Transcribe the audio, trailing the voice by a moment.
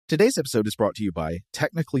Today's episode is brought to you by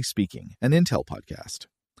Technically Speaking, an Intel podcast.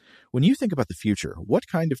 When you think about the future, what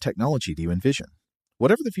kind of technology do you envision?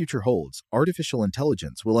 Whatever the future holds, artificial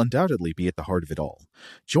intelligence will undoubtedly be at the heart of it all.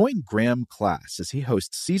 Join Graham Class as he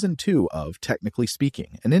hosts Season 2 of Technically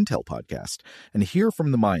Speaking, an Intel podcast, and hear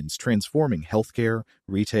from the minds transforming healthcare,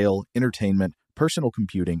 retail, entertainment, personal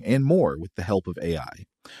computing, and more with the help of AI.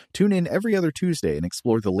 Tune in every other Tuesday and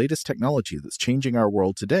explore the latest technology that's changing our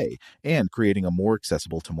world today and creating a more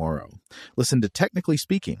accessible tomorrow. Listen to Technically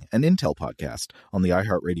Speaking, an Intel podcast on the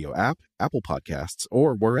iHeartRadio app, Apple Podcasts,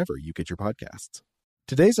 or wherever you get your podcasts.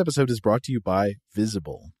 Today's episode is brought to you by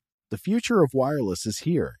Visible. The future of wireless is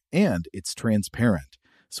here, and it's transparent.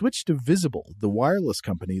 Switch to Visible, the wireless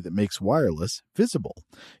company that makes wireless visible.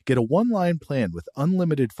 Get a one-line plan with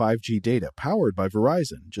unlimited 5G data powered by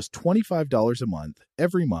Verizon, just $25 a month,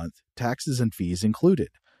 every month, taxes and fees included.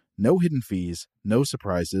 No hidden fees, no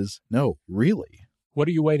surprises, no, really. What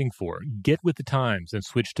are you waiting for? Get with the times and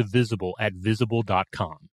switch to Visible at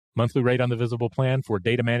Visible.com. Monthly rate on the Visible plan for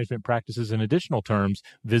data management practices and additional terms,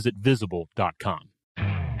 visit Visible.com.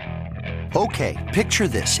 Okay, picture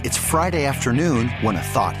this. It's Friday afternoon when a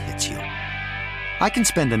thought hits you. I can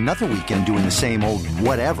spend another weekend doing the same old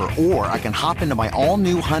whatever, or I can hop into my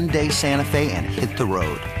all-new Hyundai Santa Fe and hit the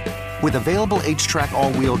road. With available H-Track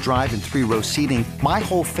all-wheel drive and 3-row seating, my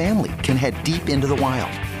whole family can head deep into the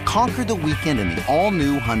wild. Conquer the weekend in the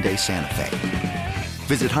all-new Hyundai Santa Fe.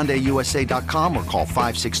 Visit HyundaiUSA.com or call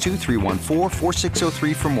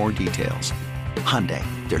 562-314-4603 for more details. Hyundai,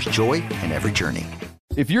 there's joy in every journey.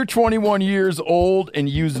 If you're 21 years old and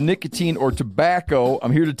use nicotine or tobacco,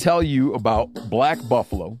 I'm here to tell you about Black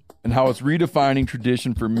Buffalo and how it's redefining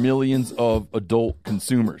tradition for millions of adult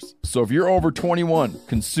consumers. So if you're over 21,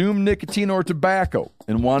 consume nicotine or tobacco,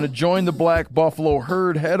 and want to join the Black Buffalo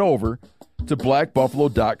herd, head over to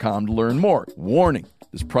blackbuffalo.com to learn more. Warning,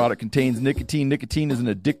 this product contains nicotine. Nicotine is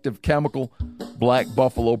an addictive chemical. Black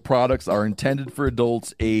Buffalo products are intended for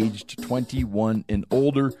adults aged 21 and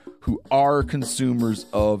older who are consumers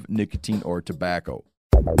of nicotine or tobacco.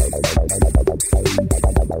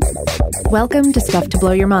 Welcome to Stuff to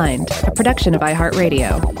Blow Your Mind, a production of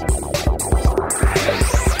iHeartRadio.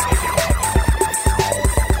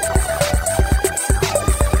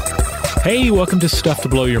 Hey, welcome to Stuff to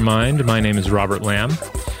Blow Your Mind. My name is Robert Lamb.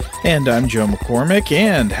 And I'm Joe McCormick,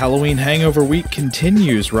 and Halloween Hangover Week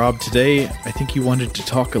continues. Rob, today I think you wanted to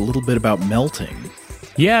talk a little bit about melting.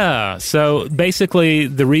 Yeah, so basically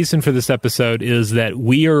the reason for this episode is that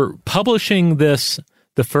we are publishing this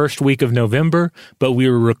the first week of November, but we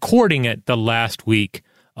were recording it the last week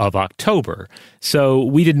of October. So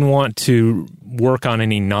we didn't want to work on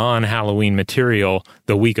any non-Halloween material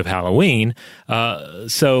the week of Halloween.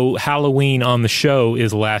 So Halloween on the show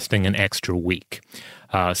is lasting an extra week.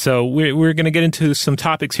 So we're going to get into some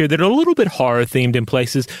topics here that are a little bit horror-themed in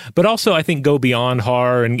places, but also I think go beyond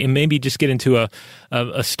horror and maybe just get into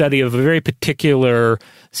a study of a very particular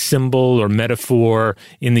symbol or metaphor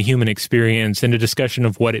in the human experience and a discussion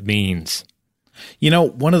of what it means. You know,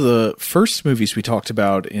 one of the first movies we talked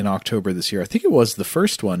about in October this year, I think it was the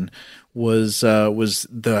first one, was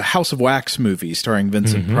the House of Wax movie starring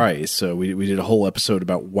Vincent Price. So we did a whole episode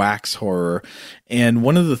about wax horror. And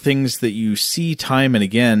one of the things that you see time and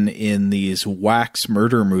again in these wax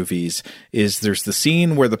murder movies is there's the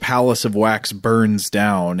scene where the Palace of Wax burns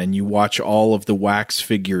down and you watch all of the wax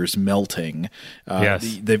figures melting.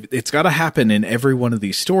 Yes. It's got to happen in every one of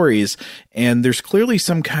these stories. And there's clearly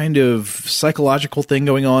some kind of psychological thing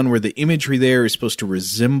going on where the imagery there is supposed to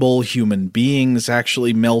resemble human beings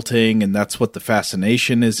actually melting, and that's what the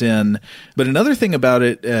fascination is in. But another thing about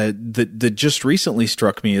it that just recently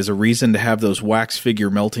struck me as a reason to have those wax figure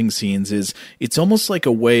melting scenes is it's almost like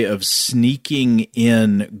a way of sneaking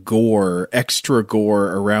in gore, extra gore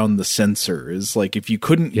around the censors. Like if you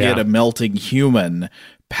couldn't get a melting human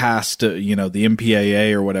past, the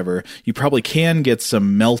MPAA or whatever, you probably can get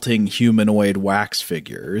some melting humanoid wax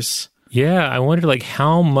figures. Yeah, I wonder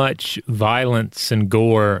how much violence and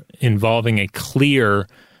gore involving a clear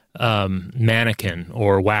mannequin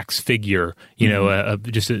or wax figure,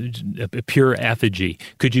 just a pure effigy,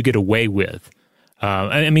 could you get away with?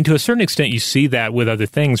 I mean, to a certain extent, you see that with other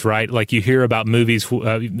things, right? Like you hear about movies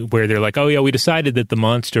where they're like, oh, yeah, we decided that the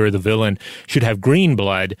monster or the villain should have green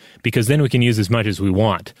blood because then we can use as much as we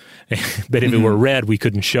want. But if it were red, we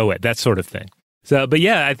couldn't show it, that sort of thing. So, but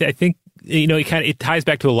yeah, I think, it ties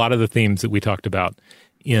back to a lot of the themes that we talked about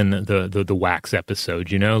in the wax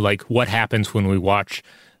episode, like what happens when we watch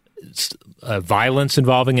violence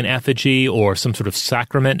involving an effigy or some sort of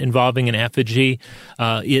sacrament involving an effigy.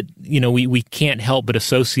 We can't help but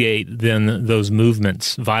associate then those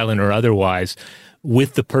movements, violent or otherwise,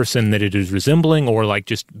 with the person that it is resembling, or like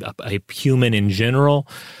just a human in general.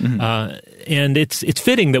 And it's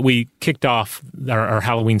fitting that we kicked off our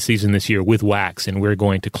Halloween season this year with Wax, and we're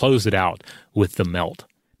going to close it out with The Melt.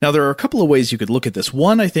 Now, there are a couple of ways you could look at this.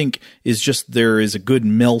 One, I think, is just there is a good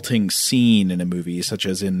melting scene in a movie, such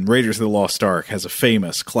as in Raiders of the Lost Ark has a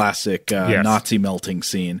famous classic Nazi melting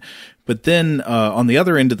scene. But then on the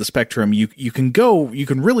other end of the spectrum, you can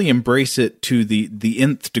really embrace it to the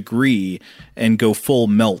nth degree and go full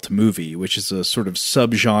melt movie, which is a sort of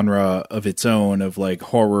subgenre of its own of like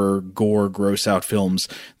horror, gore, gross out films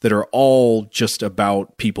that are all just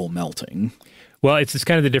about people melting. Well, it's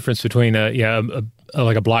kind of the difference between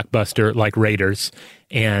like a blockbuster like Raiders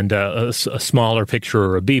and a smaller picture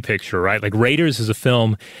or a B picture, right? Like Raiders is a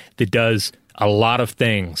film that does a lot of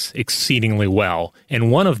things exceedingly well,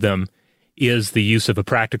 and one of them is the use of a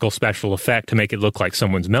practical special effect to make it look like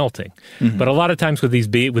someone's melting. But a lot of times with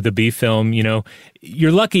the B film,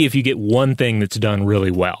 you're lucky if you get one thing that's done really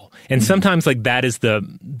well. And sometimes like that is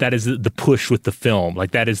the push with the film.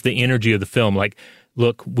 Like that is the energy of the film. Like,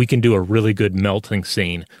 look, we can do a really good melting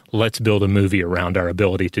scene. Let's build a movie around our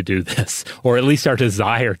ability to do this, or at least our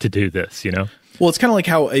desire to do this, Well, it's kind of like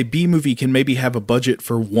how a B movie can maybe have a budget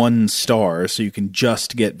for one star, so you can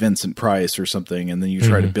just get Vincent Price or something, and then you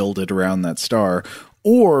try to build it around that star.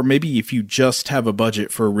 Or maybe if you just have a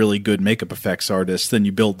budget for a really good makeup effects artist, then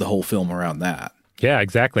you build the whole film around that. Yeah,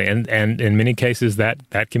 exactly. And in many cases,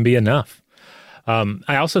 that can be enough.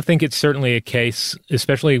 I also think it's certainly a case,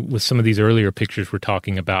 especially with some of these earlier pictures we're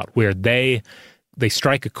talking about, where they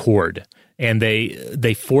strike a chord. And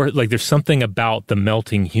there's something about the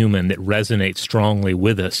melting human that resonates strongly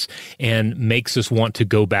with us and makes us want to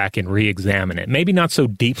go back and re-examine it. Maybe not so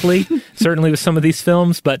deeply, certainly with some of these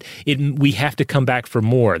films, but we have to come back for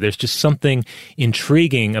more. There's just something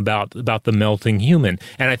intriguing about the melting human.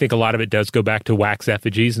 And I think a lot of it does go back to Wax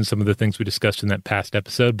Effigies and some of the things we discussed in that past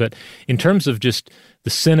episode. But in terms of just the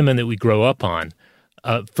cinema that we grow up on,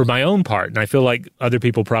 for my own part, and I feel like other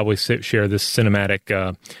people probably share this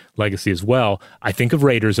cinematic legacy as well, I think of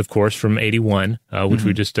Raiders, of course, from 81, which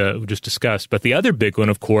we just discussed. But the other big one,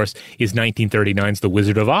 of course, is 1939's The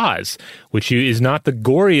Wizard of Oz, which is not the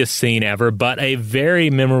goriest scene ever, but a very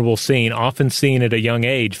memorable scene, often seen at a young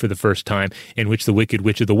age for the first time, in which the Wicked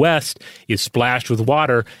Witch of the West is splashed with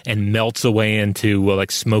water and melts away into like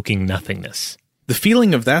smoking nothingness. The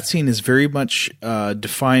feeling of that scene is very much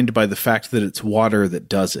defined by the fact that it's water that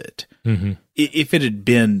does it. If it had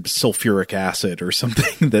been sulfuric acid or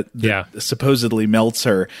something that supposedly melts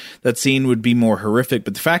her, that scene would be more horrific.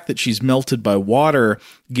 But the fact that she's melted by water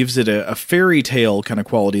gives it a fairy tale kind of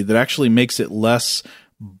quality that actually makes it less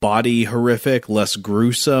body horrific, less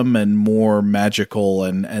gruesome, and more magical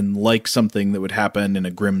and like something that would happen in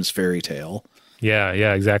a Grimm's fairy tale. Yeah,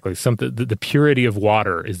 exactly. The purity of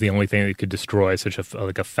water is the only thing that could destroy such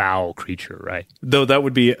a foul creature, right? Though that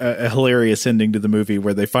would be a hilarious ending to the movie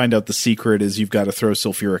where they find out the secret is you've got to throw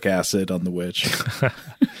sulfuric acid on the witch.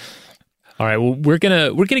 All right, well, we're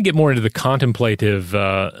gonna get more into the contemplative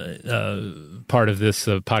part of this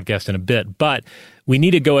podcast in a bit, but we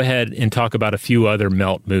need to go ahead and talk about a few other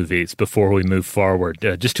melt movies before we move forward,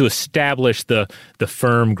 just to establish the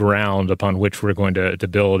firm ground upon which we're going to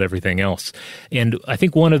build everything else. And I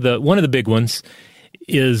think one of the big ones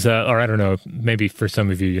is, or I don't know, maybe for some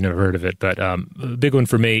of you never heard of it, but a big one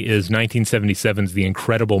for me is 1977's The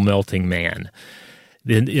Incredible Melting Man.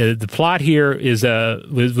 The plot here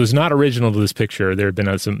was not original to this picture. There had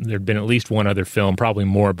been at least one other film, probably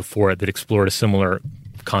more before it, that explored a similar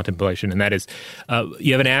contemplation, and that is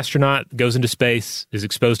you have an astronaut goes into space, is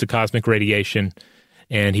exposed to cosmic radiation,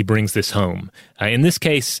 and he brings this home. In this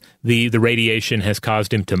case, the radiation has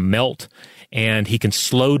caused him to melt, and he can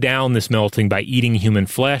slow down this melting by eating human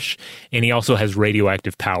flesh, and he also has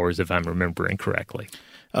radioactive powers, if I'm remembering correctly.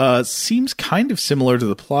 Seems kind of similar to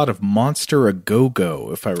the plot of Monster A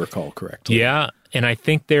Go-Go, if I recall correctly. Yeah, and I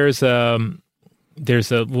think there's a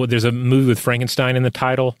movie with Frankenstein in the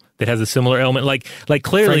title that has a similar element. Like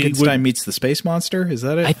clearly, Frankenstein meets the space monster. Is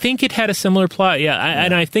that it? I think it had a similar plot. Yeah,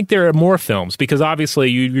 and I think there are more films because obviously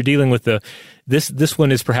you're dealing with this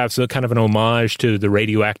one is perhaps a kind of an homage to the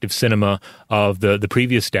radioactive cinema of the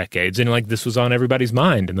previous decades, and like this was on everybody's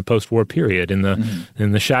mind in the post-war period, in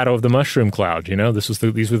the shadow of the mushroom cloud.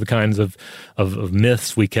 These were the kinds of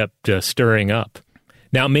myths we kept stirring up.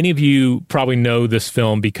 Now, many of you probably know this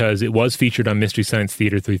film because it was featured on Mystery Science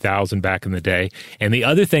Theater 3000 back in the day. And the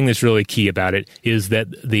other thing that's really key about it is that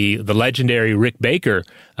the legendary Rick Baker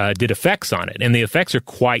did effects on it. And the effects are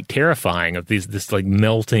quite terrifying of this like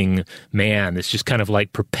melting man that's just kind of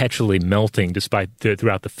like perpetually melting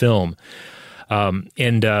throughout the film.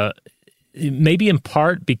 maybe in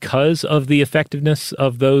part because of the effectiveness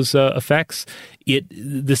of those effects,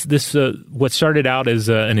 what started out as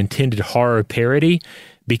an intended horror parody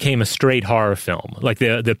became a straight horror film. Like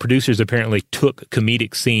the producers apparently took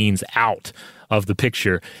comedic scenes out of the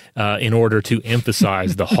picture in order to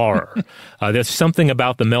emphasize the horror. There's something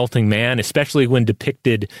about the melting man, especially when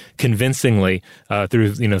depicted convincingly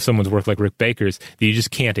through someone's work like Rick Baker's, that you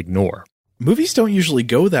just can't ignore. Movies don't usually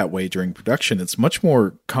go that way during production. It's much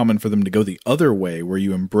more common for them to go the other way, where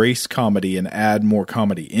you embrace comedy and add more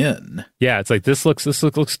comedy in. Yeah, it's like, this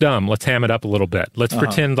looks dumb. Let's ham it up a little bit. Let's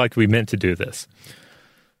pretend like we meant to do this.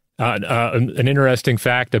 An interesting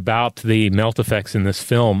fact about the melt effects in this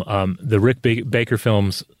film, the Rick Baker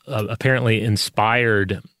films apparently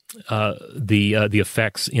inspired the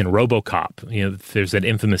effects in RoboCop. There's that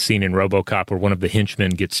infamous scene in RoboCop where one of the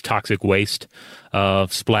henchmen gets toxic waste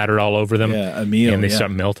splattered all over them. Yeah, Emil, and they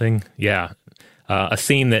start melting. Yeah. A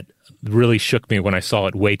scene that really shook me when I saw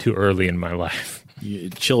it way too early in my life.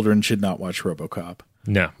 Children should not watch RoboCop.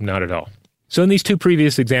 No, not at all. So in these two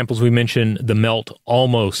previous examples, we mentioned the melt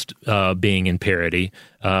almost being in parody,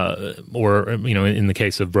 or in the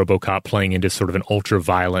case of RoboCop, playing into sort of an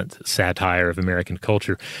ultra-violent satire of American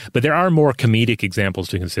culture. But there are more comedic examples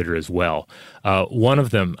to consider as well. One of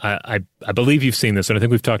them, I believe you've seen this, and I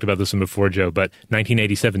think we've talked about this one before, Joe, but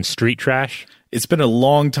 1987 Street Trash. It's been a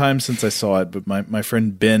long time since I saw it, but my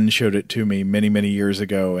friend Ben showed it to me many, many years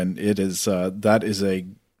ago, and it is that is a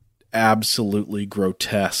absolutely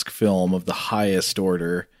grotesque film of the highest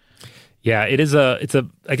order. Yeah, I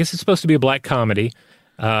guess it's supposed to be a black comedy.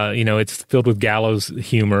 It's filled with gallows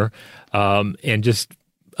humor, and just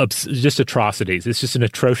atrocities. It's just an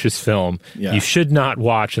atrocious film. Yeah. You should not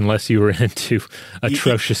watch unless you were into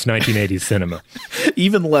atrocious 1980s cinema.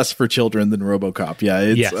 Even less for children than RoboCop.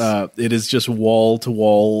 Yeah, it is just wall to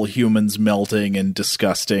wall humans melting and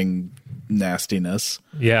disgusting nastiness.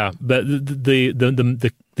 Yeah, but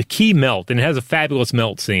the key melt, and it has a fabulous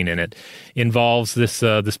melt scene in it, involves this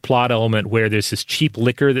plot element where there's this cheap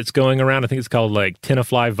liquor that's going around. I think it's called like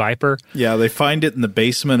Tenafly Viper. Yeah, they find it in the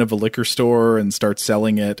basement of a liquor store and start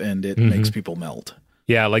selling it, and it makes people melt.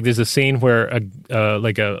 Yeah, like there's a scene where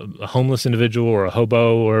a homeless individual or a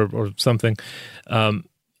hobo or something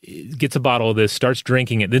gets a bottle of this, starts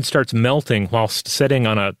drinking it, then starts melting while sitting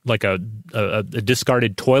on a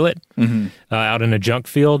discarded toilet out in a junk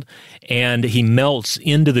field, and he melts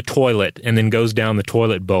into the toilet and then goes down the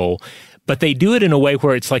toilet bowl. But they do it in a way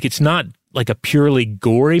where it's not like a purely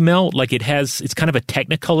gory melt, like it's kind of a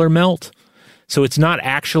Technicolor melt. So it's not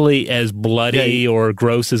actually as bloody or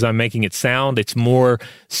gross as I'm making it sound. It's more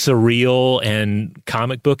surreal and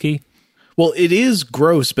comic booky. Well, it is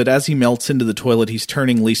gross, but as he melts into the toilet, he's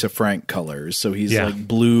turning Lisa Frank colors. So he's like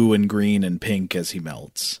blue and green and pink as he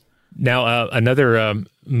melts. Now, another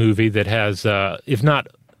movie that has, if not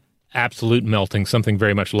absolute melting, something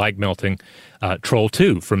very much like melting, Troll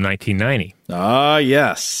 2 from 1990. Ah,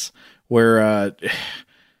 yes. Where,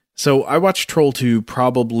 so I watched Troll 2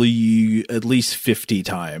 probably at least 50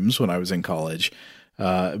 times when I was in college.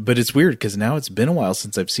 But it's weird because now it's been a while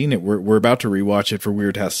since I've seen it. We're about to rewatch it for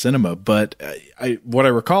Weird House Cinema, but what I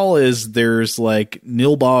recall is there's like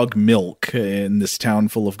Nilbog milk in this town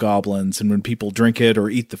full of goblins, and when people drink it or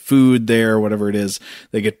eat the food there, whatever it is,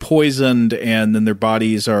 they get poisoned, and then their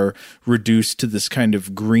bodies are reduced to this kind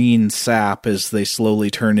of green sap as they slowly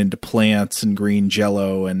turn into plants and green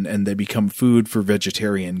jello, and they become food for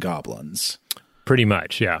vegetarian goblins. Pretty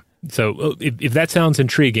much, yeah. So if that sounds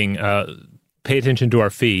intriguing, pay attention to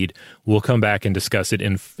our feed. We'll come back and discuss it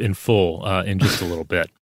in full in just a little bit.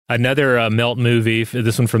 Another melt movie,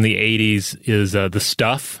 this one from the 80s, is The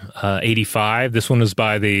Stuff, 85. This one was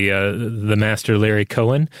by the master Larry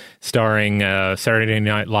Cohen, starring Saturday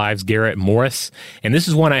Night Live's Garrett Morris. And this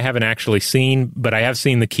is one I haven't actually seen, but I have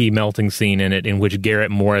seen the key melting scene in it, in which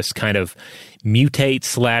Garrett Morris kind of mutates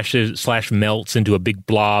slash melts into a big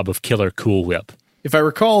blob of killer Cool Whip. If I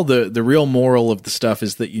recall, the real moral of The Stuff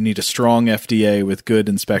is that you need a strong FDA with good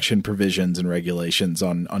inspection provisions and regulations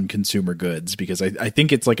on consumer goods, because I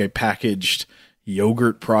think it's like a packaged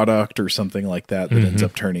yogurt product or something like that ends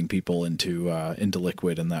up turning people into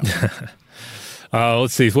liquid in that way.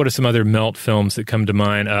 Let's see. What are some other melt films that come to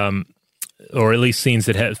mind? Or at least films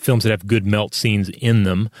that have good melt scenes in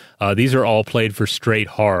them. These are all played for straight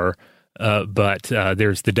horror, but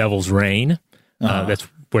there's The Devil's Rain. That's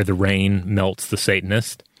where the rain melts the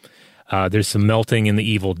Satanist. There's some melting in The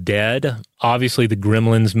Evil Dead. Obviously, the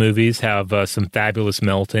Gremlins movies have some fabulous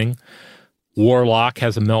melting. Warlock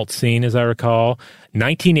has a melt scene, as I recall.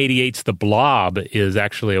 1988's The Blob is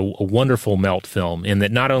actually a wonderful melt film in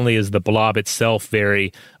that not only is the blob itself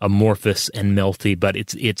very amorphous and melty, but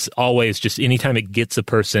it's always just anytime it gets a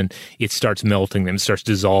person, it starts melting them, starts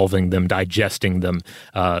dissolving them, digesting them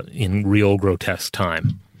in real grotesque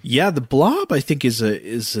time. Yeah, The Blob, I think, is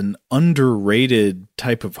an underrated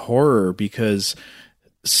type of horror because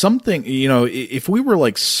something, if we were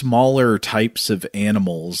like smaller types of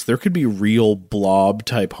animals, there could be real blob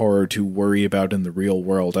type horror to worry about in the real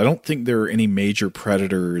world. I don't think there are any major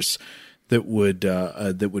predators that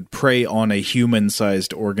would prey on a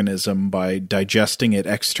human-sized organism by digesting it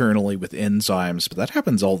externally with enzymes, but that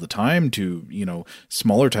happens all the time to,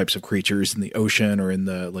 smaller types of creatures in the ocean or in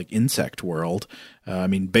the like insect world.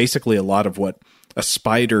 Basically a lot of what a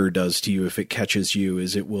spider does to you if it catches you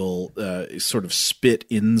is it will sort of spit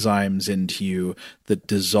enzymes into you that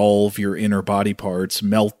dissolve your inner body parts,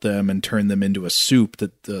 melt them, and turn them into a soup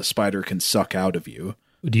that the spider can suck out of you.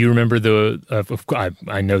 Do you remember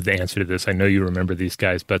I know the answer to this. I know you remember these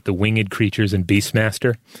guys, but the winged creatures in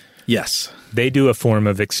Beastmaster? Yes. They do a form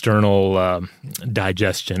of external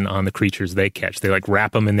digestion on the creatures they catch. They like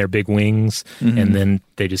wrap them in their big wings, and then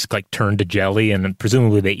they just like turn to jelly, and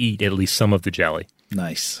presumably they eat at least some of the jelly.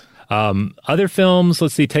 Nice. Other films,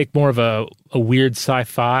 let's see, take more of a weird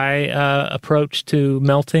sci-fi approach to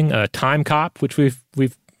melting. Time Cop, which we've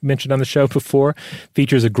mentioned on the show before,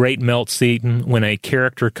 features a great melt scene when a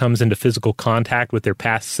character comes into physical contact with their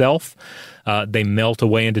past self. They melt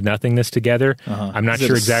away into nothingness together. I'm not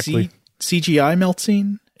sure exactly. CGI melt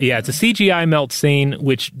scene? Yeah, it's a CGI melt scene,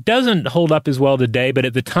 which doesn't hold up as well today, but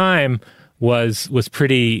at the time was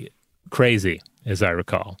pretty crazy, as I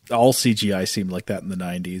recall. All CGI seemed like that in the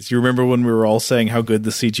 90s. You remember when we were all saying how good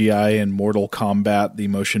the CGI in Mortal Kombat, the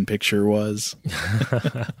motion picture, was?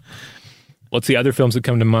 Let's see, other films that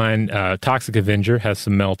come to mind. Toxic Avenger has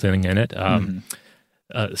some melting in it.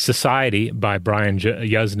 Society by Brian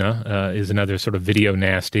Yuzna is another sort of video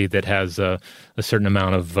nasty that has a certain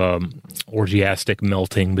amount of orgiastic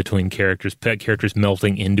melting between characters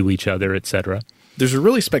melting into each other, etc. There's a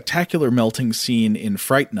really spectacular melting scene in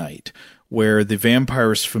Fright Night where the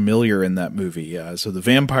vampire's familiar in that movie. So the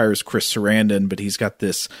vampire is Chris Sarandon, but he's got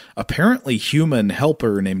this apparently human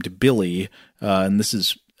helper named Billy, and this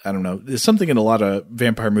is, I don't know, there's something in a lot of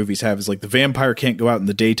vampire movies have is like the vampire can't go out in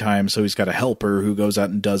the daytime, so he's got a helper who goes out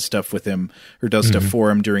and does stuff with him or does stuff for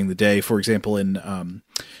him during the day. For example, in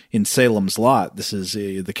Salem's Lot, this is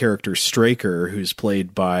the character Straker, who's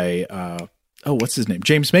played by, what's his name?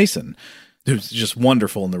 James Mason, who's just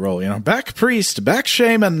wonderful in the role, back priest, back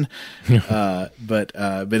shaman. But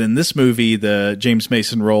in this movie, the James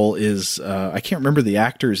Mason role is, I can't remember the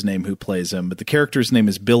actor's name who plays him, but the character's name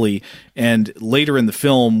is Billy. And later in the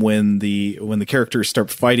film, when the characters start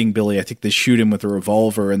fighting Billy, I think they shoot him with a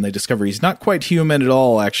revolver and they discover he's not quite human at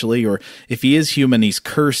all, actually, or if he is human, he's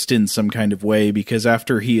cursed in some kind of way because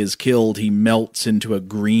after he is killed, he melts into a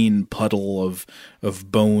green puddle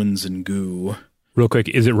of bones and goo. Real quick,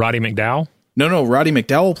 is it Roddy McDowall? No. Roddy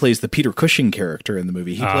McDowall plays the Peter Cushing character in the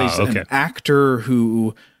movie. He plays an actor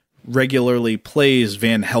who regularly plays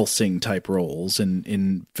Van Helsing type roles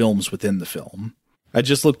in films within the film. I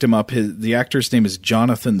just looked him up. The actor's name is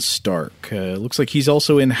Jonathan Stark. Looks like he's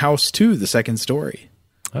also in House 2, The Second Story.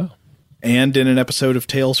 Oh. And in an episode of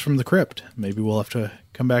Tales from the Crypt. Maybe we'll have to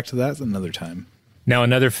come back to that another time. Now,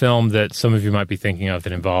 another film that some of you might be thinking of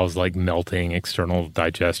that involves like melting, external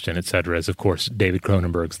digestion, etc., is, of course, David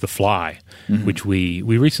Cronenberg's The Fly, which we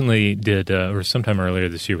recently did, or sometime earlier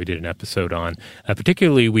this year, we did an episode on.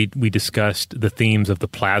 Particularly, we discussed the themes of the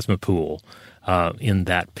plasma pool in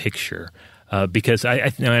that picture. Because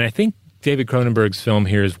I think David Cronenberg's film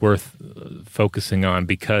here is worth focusing on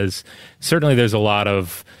because certainly there's a lot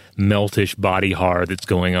of meltish body horror that's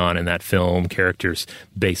going on in that film, characters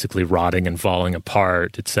basically rotting and falling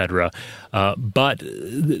apart, etc. But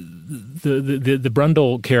the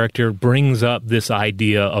Brundle character brings up this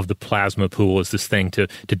idea of the plasma pool as this thing to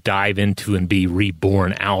dive into and be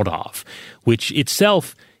reborn out of, which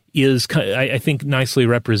itself is, I think, nicely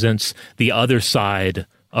represents the other side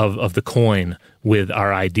of the coin with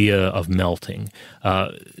our idea of melting,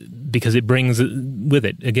 because it brings with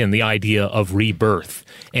it, again, the idea of rebirth.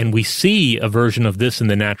 And we see a version of this in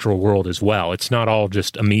the natural world as well. It's not all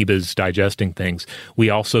just amoebas digesting things. We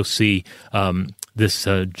also see this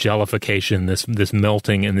jellification, this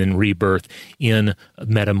melting and then rebirth in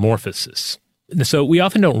metamorphosis. So we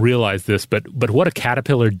often don't realize this, but what a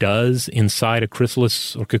caterpillar does inside a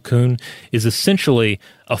chrysalis or cocoon is essentially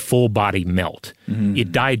a full-body melt. Mm-hmm.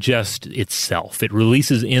 It digests itself. It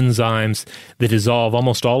releases enzymes that dissolve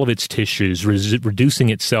almost all of its tissues, reducing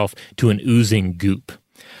itself to an oozing goop.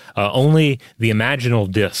 Only the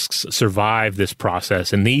imaginal discs survive this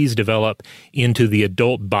process, and these develop into the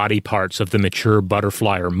adult body parts of the mature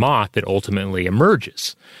butterfly or moth that ultimately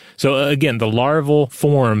emerges. So again, the larval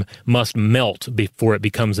form must melt before it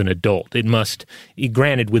becomes an adult. It must,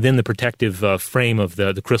 granted, within the protective frame of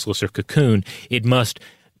the chrysalis or cocoon, it must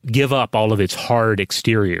give up all of its hard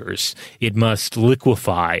exteriors. It must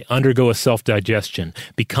liquefy, undergo a self-digestion,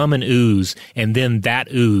 become an ooze, and then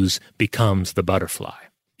that ooze becomes the butterfly.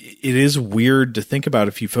 It is weird to think about,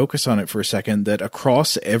 if you focus on it for a second, that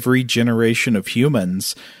across every generation of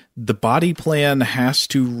humans, the body plan has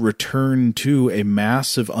to return to a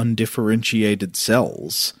mass of undifferentiated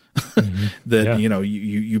cells. Mm-hmm. That, yeah.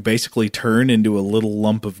 You basically turn into a little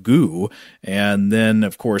lump of goo, and then,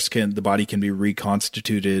 of course, the body can be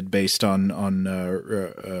reconstituted based on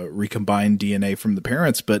recombined DNA from the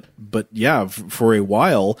parents. But yeah, for a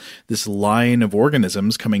while, this line of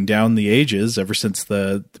organisms coming down the ages, ever since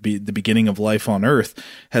the beginning of life on Earth,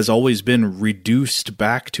 has always been reduced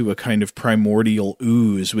back to a kind of primordial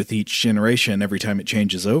ooze with each generation every time it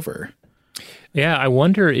changes over. Yeah, I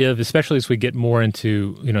wonder if, especially as we get more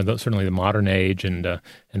into, certainly the modern age and a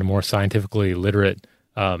more scientifically literate,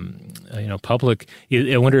 public,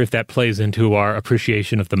 I wonder if that plays into our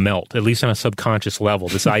appreciation of the melt, at least on a subconscious level.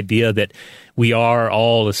 This idea that we are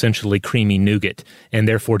all essentially creamy nougat, and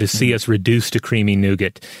therefore to see us reduced to creamy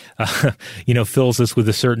nougat, fills us with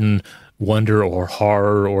a certain wonder or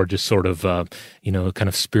horror or just sort of, kind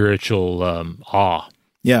of spiritual awe.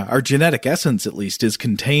 Yeah, our genetic essence, at least, is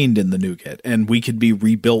contained in the nougat, and we could be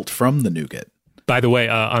rebuilt from the nougat. By the way,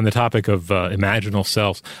 on the topic of imaginal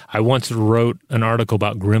selves, I once wrote an article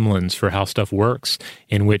about gremlins for How Stuff Works,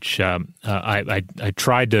 in which I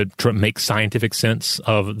tried to make scientific sense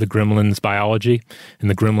of the gremlins' biology and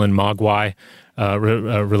the gremlin-mogwai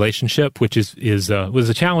relationship, which was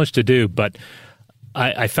a challenge to do, but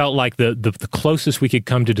I felt like the closest we could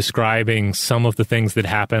come to describing some of the things that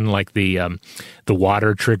happen, like the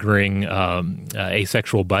water triggering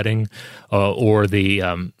asexual budding,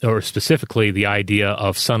 or specifically the idea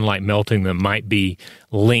of sunlight melting them, might be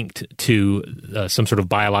linked to some sort of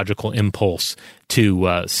biological impulse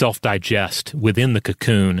to self-digest within the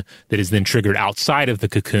cocoon that is then triggered outside of the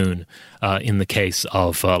cocoon in the case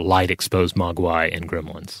of light-exposed mogwai and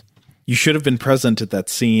gremlins. You should have been present at that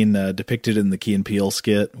scene depicted in the Key and Peele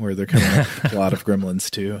skit where they're coming up with a lot of gremlins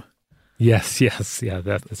too. Yes. Yeah, that's a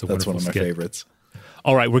wonderful That's one of my skit. favorites.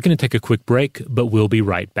 All right, we're going to take a quick break, but we'll be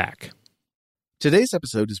right back. Today's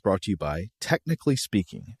episode is brought to you by Technically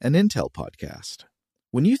Speaking, an Intel podcast.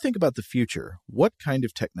 When you think about the future, what kind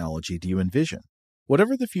of technology do you envision?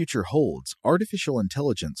 Whatever the future holds, artificial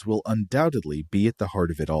intelligence will undoubtedly be at the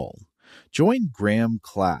heart of it all. Join Graham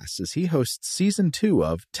Class as he hosts Season 2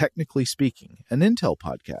 of Technically Speaking, an Intel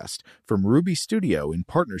podcast from Ruby Studio in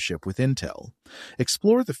partnership with Intel.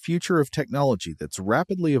 Explore the future of technology that's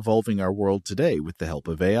rapidly evolving our world today with the help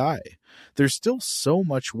of AI. There's still so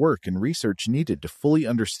much work and research needed to fully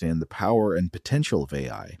understand the power and potential of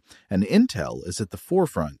AI, and Intel is at the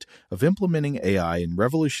forefront of implementing AI in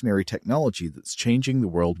revolutionary technology that's changing the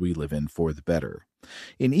world we live in for the better.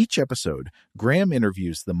 In each episode, Graham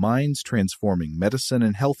interviews the minds transforming medicine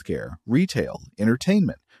and healthcare, retail,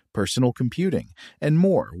 entertainment, personal computing, and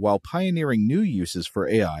more while pioneering new uses for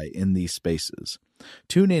AI in these spaces.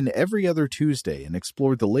 Tune in every other Tuesday and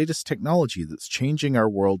explore the latest technology that's changing our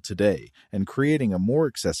world today and creating a more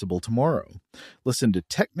accessible tomorrow. Listen to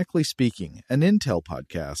Technically Speaking, an Intel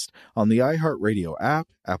podcast on the iHeartRadio app,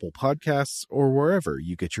 Apple Podcasts, or wherever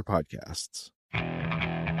you get your podcasts.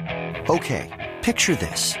 Okay, picture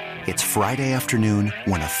this. It's Friday afternoon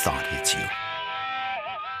when a thought hits you.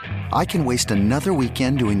 I can waste another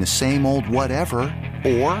weekend doing the same old whatever,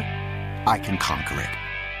 or I can conquer it.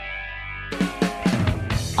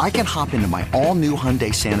 I can hop into my all-new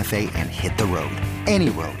Hyundai Santa Fe and hit the road. Any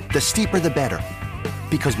road. The steeper, the better.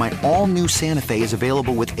 Because my all-new Santa Fe is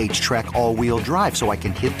available with H-Track all-wheel drive, so I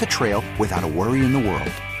can hit the trail without a worry in the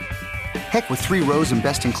world. Heck, with 3 rows and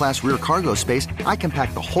best-in-class rear cargo space, I can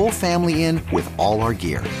pack the whole family in with all our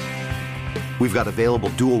gear. We've got available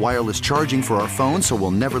dual wireless charging for our phones, so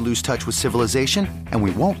we'll never lose touch with civilization, and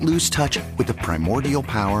we won't lose touch with the primordial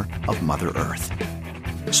power of Mother Earth.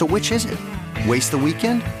 So which is it? Waste the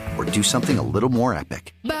weekend or do something a little more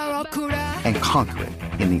epic? And conquer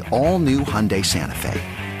it in the all-new Hyundai Santa Fe.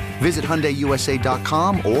 Visit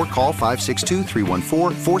HyundaiUSA.com or call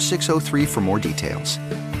 562-314-4603 for more details.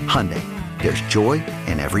 Hyundai, there's joy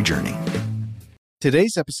in every journey.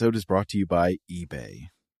 Today's episode is brought to you by eBay.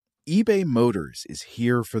 eBay Motors is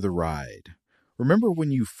here for the ride. Remember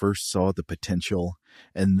when you first saw the potential?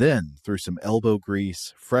 And then, through some elbow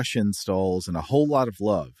grease, fresh installs, and a whole lot of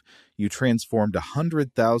love, you transformed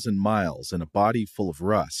 100,000 miles and a body full of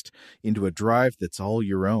rust into a drive that's all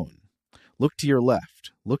your own. Look to your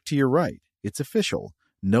left. Look to your right. It's official.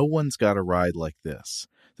 No one's got a ride like this.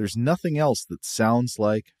 There's nothing else that sounds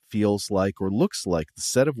like, feels like, or looks like the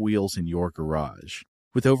set of wheels in your garage.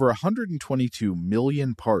 With over 122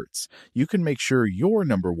 million parts, you can make sure your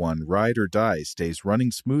number one ride or die stays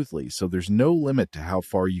running smoothly, so there's no limit to how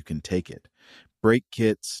far you can take it. Brake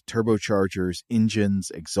kits, turbochargers,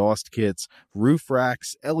 engines, exhaust kits, roof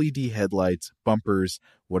racks, LED headlights, bumpers,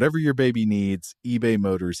 whatever your baby needs, eBay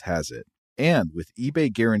Motors has it. And with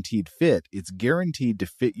eBay Guaranteed Fit, it's guaranteed to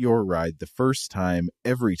fit your ride the first time,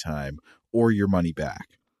 every time, or your money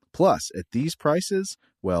back. Plus, at these prices,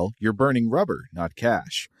 well, you're burning rubber, not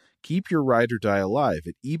cash. Keep your ride or die alive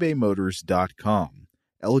at ebaymotors.com.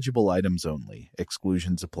 Eligible items only.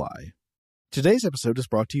 Exclusions apply. Today's episode is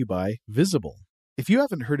brought to you by Visible. If you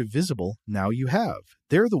haven't heard of Visible, now you have.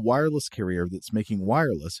 They're the wireless carrier that's making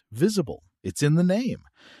wireless visible. It's in the name.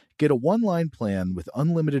 Get a one-line plan with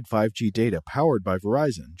unlimited 5G data powered by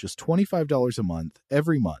Verizon, just $25 a month,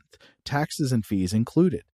 every month, taxes and fees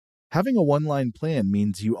included. Having a one-line plan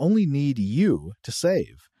means you only need you to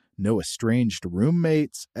save. No estranged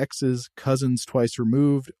roommates, exes, cousins twice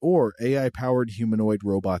removed, or AI-powered humanoid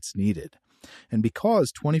robots needed. And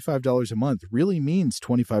because $25 a month really means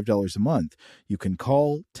 $25 a month, you can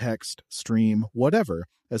call, text, stream, whatever,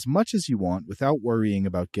 as much as you want without worrying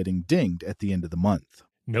about getting dinged at the end of the month.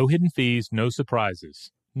 No hidden fees, no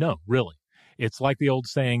surprises. No, really. It's like the old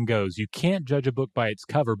saying goes, you can't judge a book by its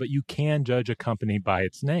cover, but you can judge a company by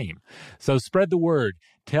its name. So spread the word.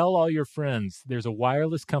 Tell all your friends there's a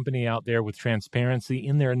wireless company out there with transparency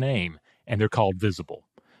in their name, and they're called Visible.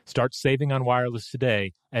 Start saving on wireless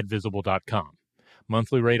today at Visible.com.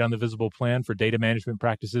 Monthly rate on the Visible plan for data management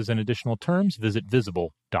practices and additional terms, visit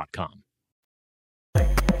Visible.com.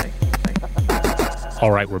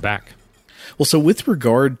 All right, we're back. Well, so with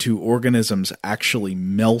regard to organisms actually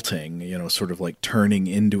melting, sort of like turning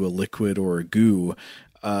into a liquid or a goo,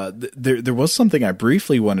 there was something I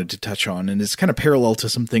briefly wanted to touch on, and it's kind of parallel to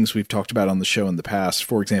some things we've talked about on the show in the past.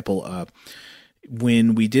 For example,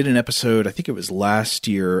 when we did an episode, I think it was last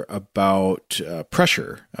year, about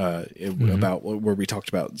pressure, about where we talked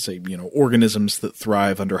about, say, organisms that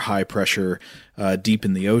thrive under high pressure deep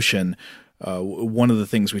in the ocean. One of the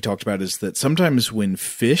things we talked about is that sometimes when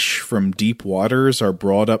fish from deep waters are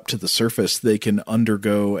brought up to the surface, they can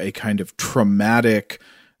undergo a kind of traumatic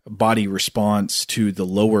body response to the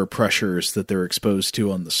lower pressures that they're exposed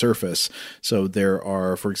to on the surface. So there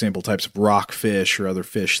are, for example, types of rockfish or other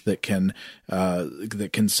fish that can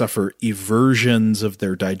suffer eversions of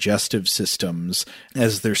their digestive systems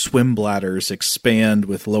as their swim bladders expand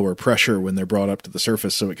with lower pressure when they're brought up to the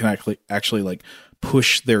surface. So it can actually like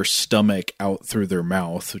push their stomach out through their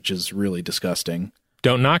mouth, which is really disgusting.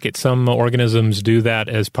 Don't knock it. Some organisms do that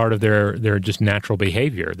as part of their just natural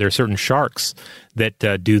behavior. There are certain sharks that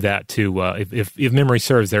do that too. If memory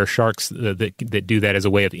serves, there are sharks that do that as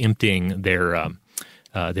a way of emptying their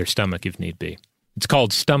stomach if need be. It's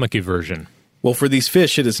called stomach eversion. Well, for these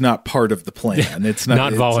fish, it is not part of the plan. It's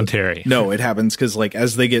not voluntary. No, it happens because, like,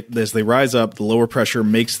 as they rise up, the lower pressure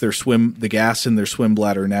makes the gas in their swim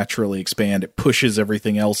bladder naturally expand. It pushes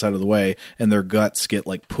everything else out of the way, and their guts get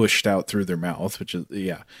like pushed out through their mouth, which is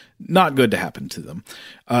not good to happen to them.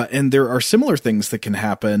 And there are similar things that can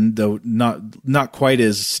happen, though not quite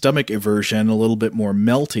as stomach eversion, a little bit more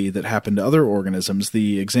melty, that happen to other organisms.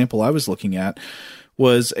 The example I was looking at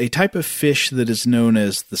was a type of fish that is known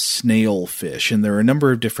as the snail fish, and there are a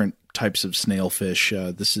number of different types of snail fish.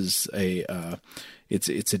 This is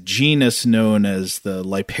it's a genus known as the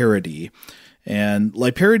Liparidae, and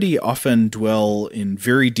Liparidae often dwell in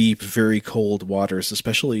very deep, very cold waters,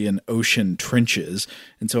 especially in ocean trenches.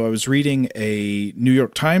 And so I was reading a New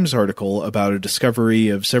York Times article about a discovery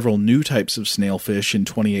of several new types of snailfish in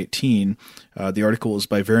 2018. The article was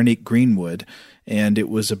by Veronique Greenwood, and it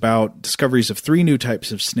was about discoveries of 3 new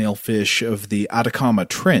types of snailfish of the Atacama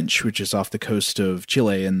Trench, which is off the coast of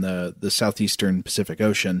Chile in the southeastern Pacific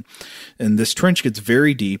Ocean. And this trench gets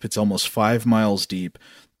very deep. It's almost 5 miles deep.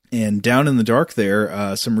 And down in the dark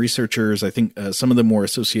there, some researchers, I think some of them were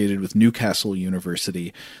associated with Newcastle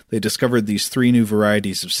University, they discovered these 3 new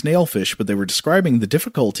varieties of snailfish, but they were describing the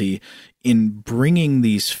difficulty in bringing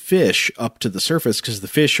these fish up to the surface because the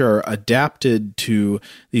fish are adapted to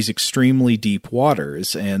these extremely deep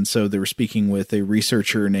waters. And so they were speaking with a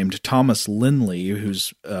researcher named Thomas Linley,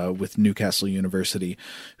 who's with Newcastle University,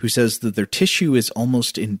 who says that their tissue is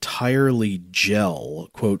almost entirely gel.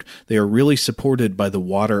 Quote, they are really supported by the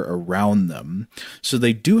water around them. So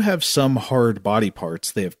they do have some hard body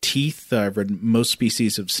parts. They have teeth. I've read most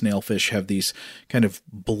species of snailfish have these kind of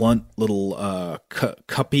blunt little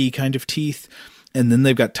cuppy kind of teeth. And then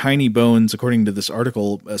they've got tiny bones, according to this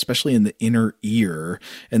article, especially in the inner ear.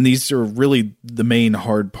 And these are really the main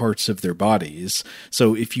hard parts of their bodies.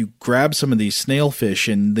 So if you grab some of these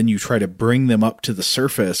snailfish and then you try to bring them up to the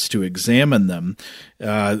surface to examine them,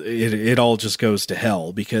 it all just goes to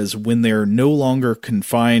hell, because when they're no longer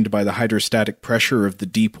confined by the hydrostatic pressure of the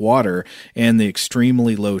deep water and the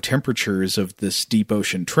extremely low temperatures of this deep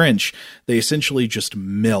ocean trench, they essentially just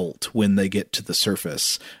melt when they get to the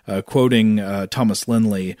surface. Quoting Thomas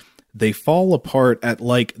Linley, they fall apart at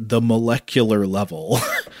like the molecular level.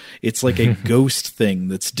 It's like a ghost thing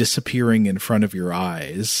that's disappearing in front of your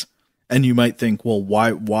eyes. And you might think, well,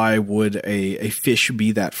 why would a fish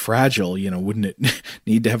be that fragile? You know, wouldn't it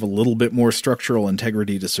need to have a little bit more structural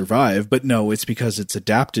integrity to survive? But no, it's because it's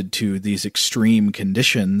adapted to these extreme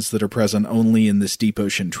conditions that are present only in this deep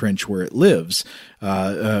ocean trench where it lives.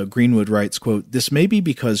 Greenwood writes, quote, this may be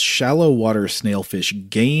because shallow water snailfish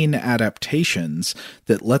gain adaptations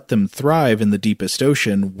that let them thrive in the deepest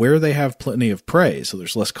ocean where they have plenty of prey. So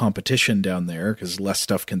there's less competition down there because less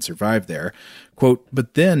stuff can survive there. Quote,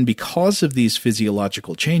 but then, because of these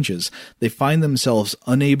physiological changes, they find themselves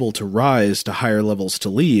unable to rise to higher levels to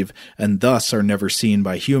leave, and thus are never seen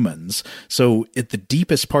by humans. So at the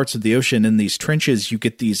deepest parts of the ocean, in these trenches, you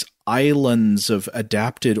get these islands of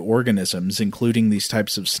adapted organisms, including these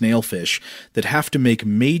types of snailfish, that have to make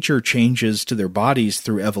major changes to their bodies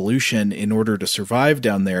through evolution in order to survive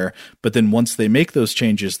down there. But then once they make those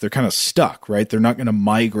changes, they're kind of stuck, right? They're not going to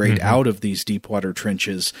migrate out of these deep water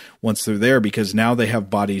trenches once they're there, because now they have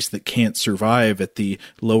bodies that can't survive at the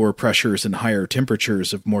lower pressures and higher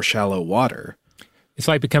temperatures of more shallow water. It's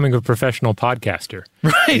like becoming a professional podcaster.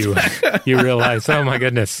 Right. You realize, oh my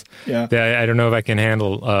goodness, yeah. I don't know if I can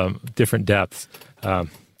handle different depths. I'm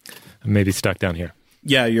maybe stuck down here.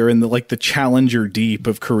 Yeah, you're in the challenger deep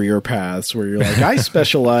of career paths where you're like, I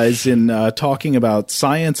specialize in talking about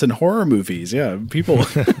science and horror movies. Yeah, people,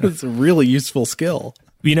 it's a really useful skill.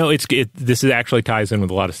 You know, this actually ties in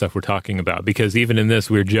with a lot of stuff we're talking about, because even in this,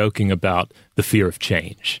 we're joking about the fear of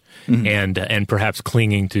change and perhaps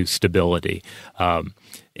clinging to stability. And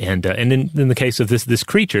in the case of this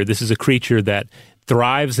creature, this is a creature that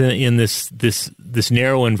thrives in this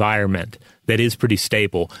narrow environment that is pretty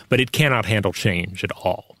stable, but it cannot handle change at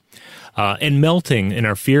all. And melting, and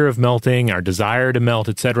our fear of melting, our desire to melt,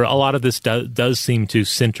 etc., a lot of this does seem to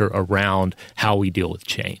center around how we deal with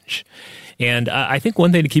change. And I think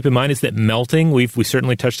one thing to keep in mind is that melting, we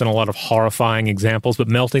certainly touched on a lot of horrifying examples, but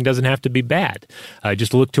melting doesn't have to be bad.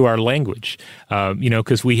 Just look to our language,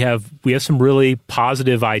 because we have some really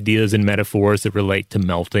positive ideas and metaphors that relate to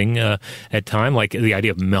melting at time, like the idea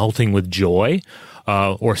of melting with joy,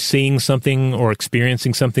 or seeing something or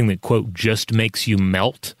experiencing something that, quote, just makes you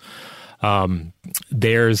melt.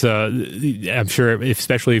 There's I'm sure,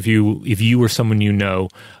 especially if you or someone you know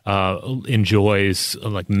enjoys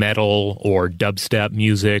like metal or dubstep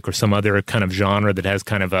music or some other kind of genre that has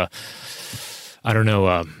kind of an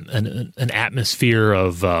atmosphere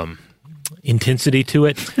of intensity to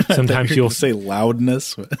it. Sometimes you'll say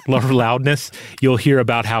loudness. You'll hear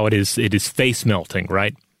about how it is face melting,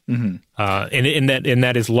 right? Mm-hmm. And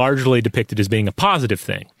that is largely depicted as being a positive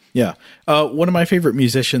thing. Yeah. One of my favorite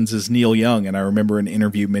musicians is Neil Young, and I remember an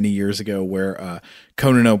interview many years ago where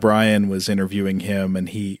Conan O'Brien was interviewing him, and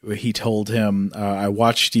he told him, I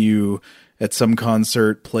watched you at some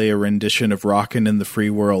concert play a rendition of Rockin' in the Free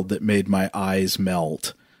World that made my eyes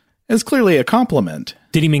melt. It's clearly a compliment.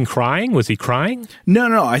 Did he mean crying? Was he crying?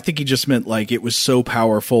 No. I think he just meant like it was so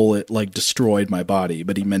powerful it like destroyed my body,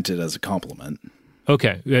 but he meant it as a compliment.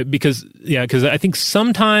 Okay, because I think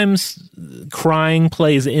sometimes crying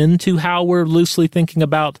plays into how we're loosely thinking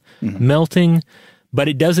about melting, but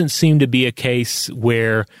it doesn't seem to be a case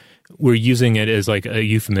where we're using it as like a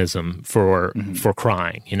euphemism for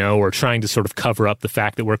crying, or trying to sort of cover up the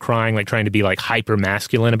fact that we're crying, like trying to be like hyper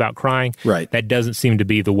masculine about crying. Right. That doesn't seem to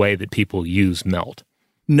be the way that people use melt.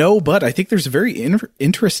 No, but I think there's a very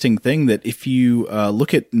interesting thing that if you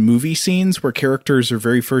look at movie scenes where characters are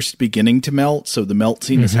very first beginning to melt, so the melt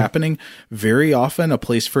scene is happening, very often a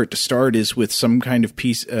place for it to start is with some kind of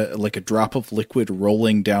piece, like a drop of liquid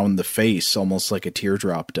rolling down the face, almost like a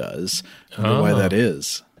teardrop does. I don't know why that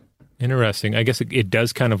is. Interesting. I guess it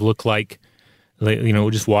does kind of look like,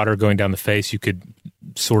 just water going down the face. You could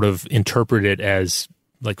sort of interpret it as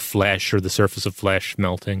like flesh or the surface of flesh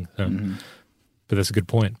melting. But that's a good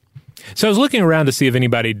point. So I was looking around to see if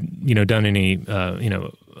anybody, done any,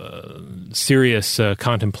 serious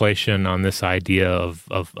contemplation on this idea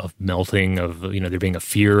of melting, of, there being a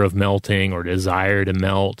fear of melting or desire to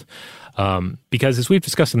melt. Because as we've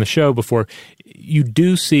discussed in the show before, you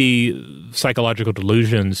do see psychological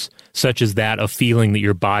delusions such as that of feeling that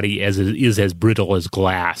your body is as brittle as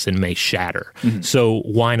glass and may shatter. So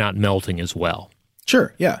why not melting as well?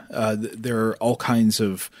 Sure, yeah. There are all kinds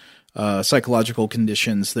of psychological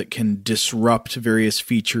conditions that can disrupt various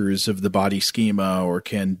features of the body schema or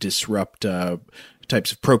can disrupt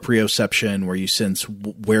types of proprioception where you sense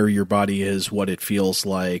where your body is, what it feels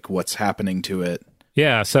like, what's happening to it.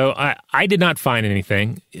 Yeah, so I did not find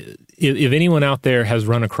anything. If anyone out there has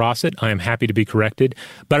run across it, I am happy to be corrected.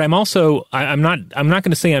 But I'm also I'm not going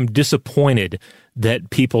to say I'm disappointed that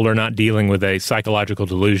people are not dealing with a psychological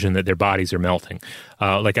delusion that their bodies are melting.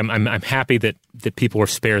 I'm happy that people are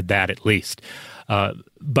spared that at least.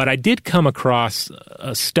 But I did come across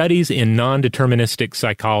studies in non-deterministic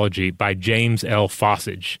psychology by James L.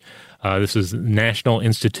 Fossage. This is National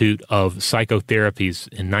Institute of Psychotherapies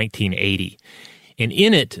in 1980. And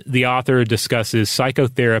in it, the author discusses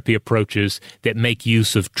psychotherapy approaches that make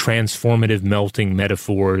use of transformative melting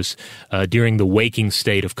metaphors during the waking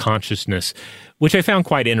state of consciousness, which I found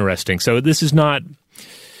quite interesting. So this is not,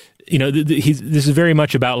 this is very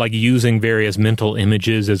much about like using various mental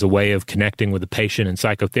images as a way of connecting with the patient in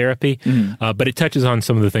psychotherapy, but it touches on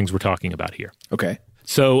some of the things we're talking about here. Okay.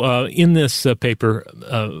 So in this paper,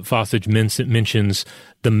 Fossage mentions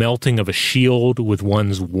the melting of a shield with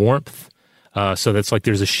one's warmth. So that's like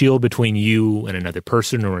there's a shield between you and another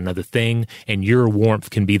person or another thing, and your warmth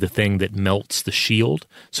can be the thing that melts the shield.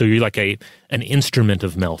 So you're like an instrument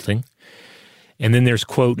of melting. And then there's,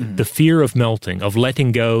 quote, the fear of melting, of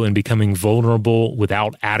letting go and becoming vulnerable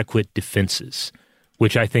without adequate defenses,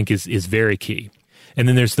 which I think is very key. And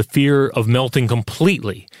then there's the fear of melting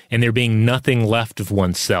completely and there being nothing left of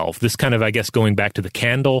oneself. This kind of, I guess, going back to the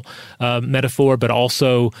candle metaphor, but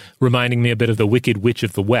also reminding me a bit of the Wicked Witch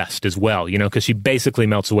of the West as well, because she basically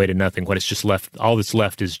melts away to nothing. What is just left, all that's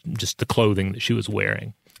left is just the clothing that she was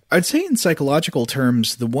wearing. I'd say in psychological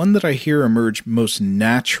terms, the one that I hear emerge most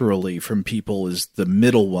naturally from people is the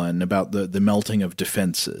middle one about the melting of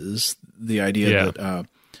defenses. The idea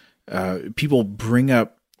that people bring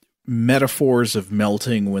up metaphors of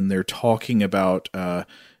melting when they're talking about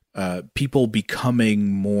people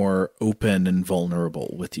becoming more open and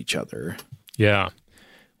vulnerable with each other. Yeah.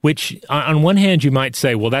 Which, on one hand, you might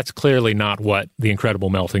say, well, that's clearly not what The Incredible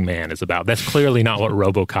Melting Man is about. That's clearly not what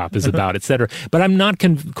RoboCop is about, et cetera. But I'm not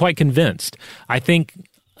quite convinced. I think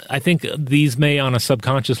these may, on a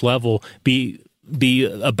subconscious level, be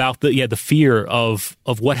about the fear of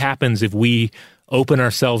what happens if we open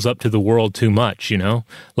ourselves up to the world too much,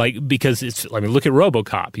 because look at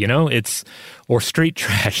RoboCop, or Street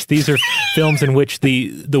Trash. These are films in which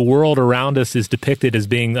the world around us is depicted as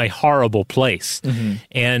being a horrible place.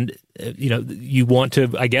 And, you want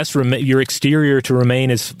to, I guess, your exterior to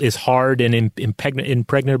remain as hard and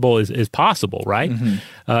impregnable as possible, right?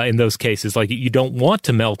 In those cases, like you don't want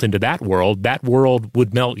to melt into that world. That world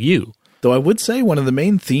would melt you. Though I would say one of the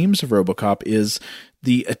main themes of RoboCop is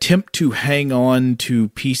the attempt to hang on to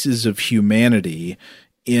pieces of humanity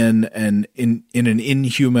in an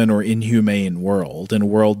inhuman or inhumane world, in a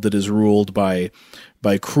world that is ruled by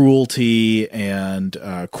cruelty and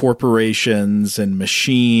corporations and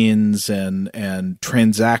machines and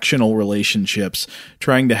transactional relationships,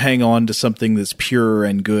 trying to hang on to something that's pure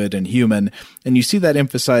and good and human. And you see that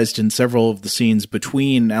emphasized in several of the scenes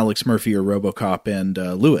between Alex Murphy or RoboCop and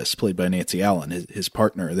Lewis, played by Nancy Allen, his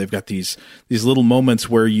partner. They've got these little moments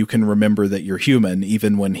where you can remember that you're human,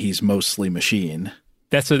 even when he's mostly machine.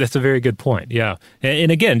 That's a very good point. Yeah,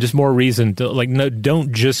 and again, just more reason to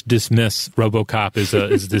don't just dismiss RoboCop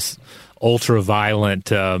as this ultra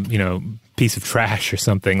violent piece of trash or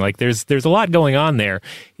something. Like there's a lot going on there.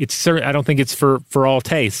 I don't think it's for all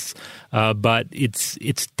tastes, but it's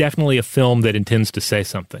definitely a film that intends to say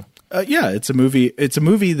something. It's a movie. It's a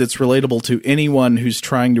movie that's relatable to anyone who's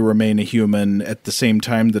trying to remain a human at the same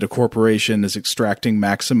time that a corporation is extracting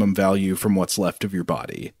maximum value from what's left of your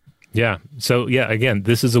body. Yeah. So, yeah, again,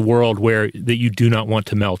 this is a world that you do not want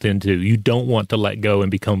to melt into. You don't want to let go and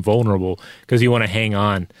become vulnerable because you want to hang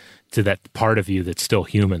on to that part of you that's still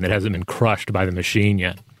human, that hasn't been crushed by the machine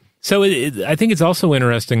yet. So I think it's also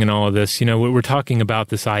interesting in all of this, we're talking about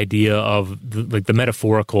this idea of the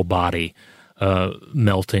metaphorical body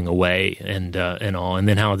melting away and all, and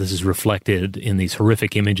then how this is reflected in these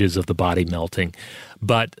horrific images of the body melting.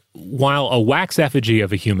 But while a wax effigy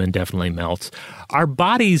of a human definitely melts, our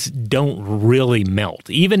bodies don't really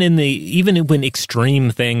melt. Even when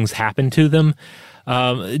extreme things happen to them,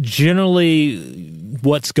 generally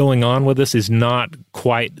what's going on with us is not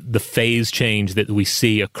quite the phase change that we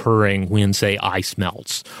see occurring when, say, ice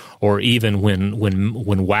melts, or even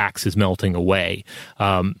when wax is melting away.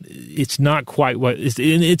 It's not quite what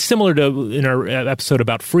it's similar to in our episode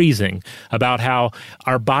about freezing, about how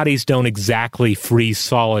our bodies don't exactly freeze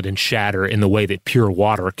solid and shatter in the way that pure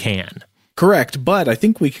water can. Correct, but I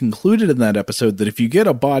think we concluded in that episode that if you get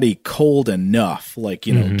a body cold enough, like,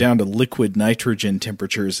 down to liquid nitrogen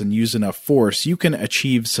temperatures and use enough force, you can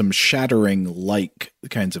achieve some shattering-like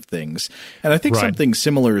kinds of things. And I think something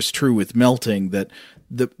similar is true with melting, that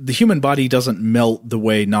the human body doesn't melt the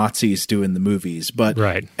way Nazis do in the movies, but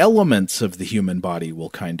elements of the human body will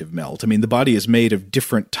kind of melt. I mean, the body is made of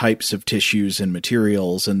different types of tissues and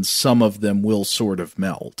materials, and some of them will sort of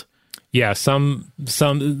melt. Yeah, some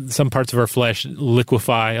parts of our flesh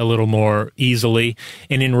liquefy a little more easily.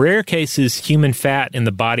 And in rare cases, human fat in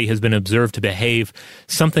the body has been observed to behave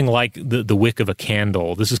something like the wick of a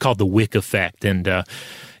candle. This is called the wick effect. And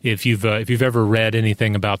if you've ever read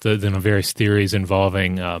anything about the various theories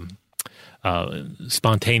involving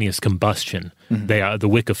spontaneous combustion, the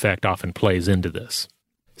wick effect often plays into this.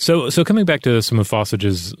 So coming back to some of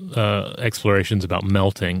Fossage's explorations about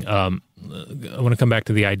melting, I want to come back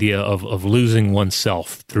to the idea of losing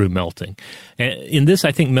oneself through melting. And in this,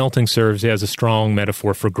 I think melting serves as a strong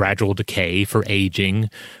metaphor for gradual decay, for aging,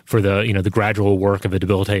 for the gradual work of a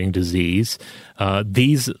debilitating disease.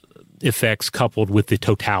 These effects coupled with the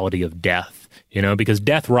totality of death, because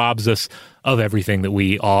death robs us of everything that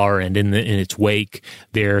we are, and in its wake,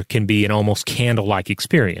 there can be an almost candle-like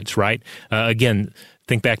experience, right? Again,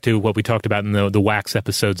 think back to what we talked about in the wax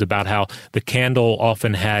episodes about how the candle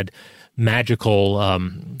often had magical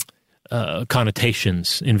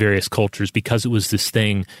connotations in various cultures because it was this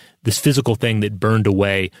physical thing that burned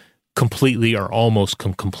away completely or almost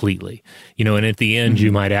completely. And at the end,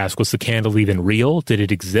 you might ask, was the candle even real? Did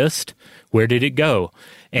it exist? Where did it go?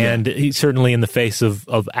 And certainly in the face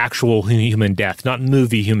of actual human death, not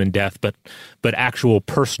movie human death, but actual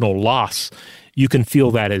personal loss, you can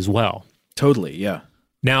feel that as well. Totally, yeah.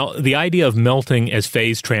 Now, the idea of melting as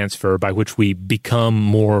phase transfer, by which we become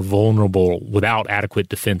more vulnerable without adequate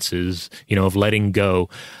defenses, of letting go,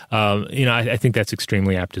 I think that's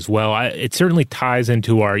extremely apt as well. It certainly ties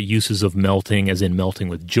into our uses of melting, as in melting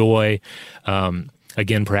with joy.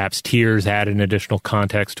 Again, perhaps tears add an additional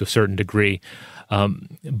context to a certain degree.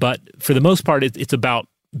 But for the most part, it's about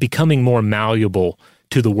becoming more malleable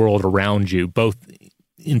to the world around you, both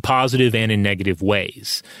in positive and in negative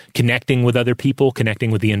ways, connecting with other people,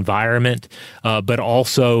 connecting with the environment, but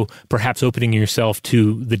also perhaps opening yourself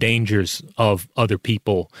to the dangers of other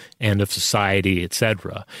people and of society,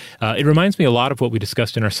 etc. It reminds me a lot of what we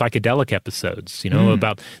discussed in our psychedelic episodes,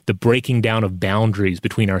 about the breaking down of boundaries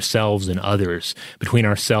between ourselves and others, between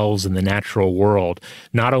ourselves and the natural world,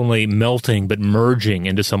 not only melting, but merging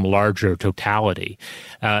into some larger totality.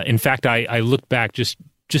 In fact, I looked back just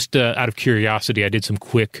out of curiosity, I did some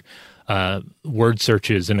quick word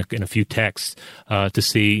searches in a few texts to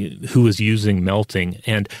see who was using melting,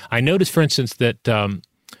 and I noticed, for instance, that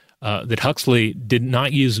Huxley did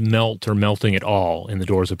not use melt or melting at all in The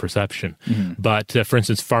Doors of Perception. But for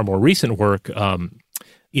instance, far more recent work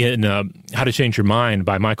in How to Change Your Mind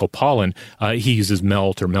by Michael Pollan, he uses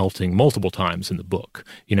melt or melting multiple times in the book.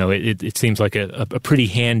 It seems like a pretty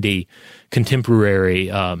handy contemporary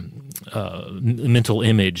mental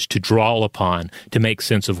image to draw upon to make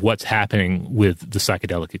sense of what's happening with the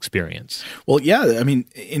psychedelic experience. Well, yeah, I mean,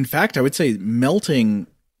 in fact, I would say melting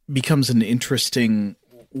becomes an interesting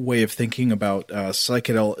way of thinking about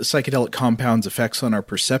psychedelic compounds' effects on our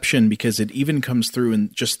perception, because it even comes through in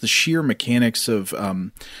just the sheer mechanics of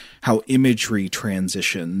how imagery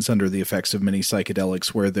transitions under the effects of many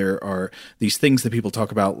psychedelics, where there are these things that people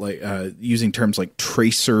talk about, like using terms like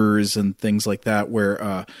tracers and things like that,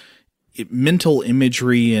 where mental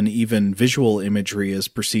imagery and even visual imagery as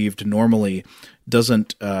perceived normally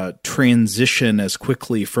doesn't transition as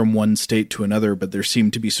quickly from one state to another, but there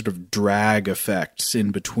seem to be sort of drag effects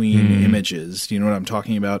in between images. Do you know what I'm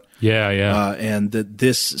talking about? Yeah. And that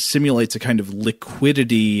this simulates a kind of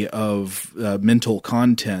liquidity of mental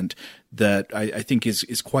content that I think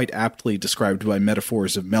is quite aptly described by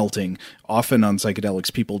metaphors of melting. Often on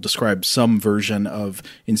psychedelics, people describe some version of,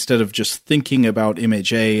 instead of just thinking about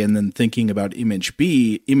image A and then thinking about image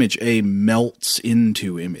B, image A melts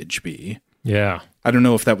into image B. Yeah. I don't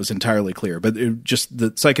know if that was entirely clear, but just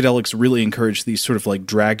the psychedelics really encourage these sort of like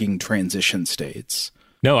dragging transition states.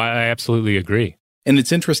 No, I absolutely agree. And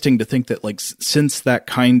it's interesting to think that, like, since that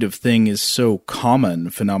kind of thing is so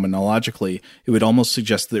common phenomenologically, it would almost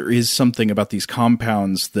suggest there is something about these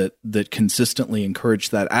compounds that consistently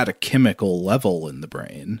encourage that at a chemical level in the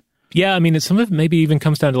brain. Yeah, I mean, some of it maybe even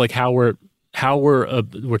comes down to like how we're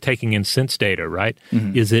taking in sense data, right?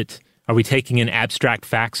 Mm-hmm. Are we taking in abstract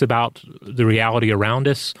facts about the reality around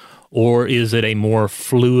us, or is it a more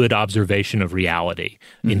fluid observation of reality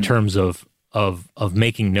in terms of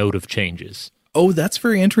making note of changes? Oh, that's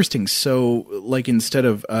very interesting. So, like, instead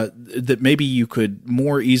of that, maybe you could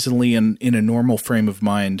more easily in a normal frame of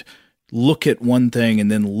mind look at one thing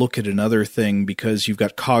and then look at another thing because you've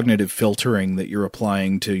got cognitive filtering that you're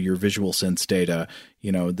applying to your visual sense data,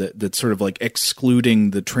 you know, that's sort of like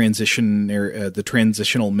excluding the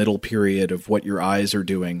transitional middle period of what your eyes are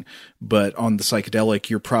doing. But on the psychedelic,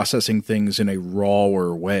 you're processing things in a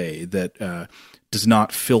rawer way that does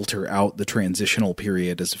not filter out the transitional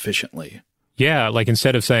period as efficiently. Yeah, like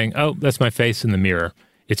instead of saying, oh, that's my face in the mirror,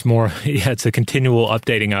 it's more, it's a continual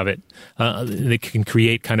updating of it that can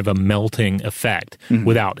create kind of a melting effect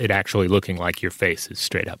without it actually looking like your face is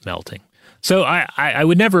straight up melting. So I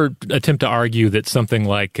would never attempt to argue that something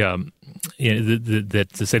like, to say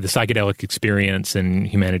the psychedelic experience and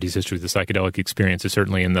humanity's history of the psychedelic experience is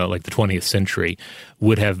certainly in the 20th century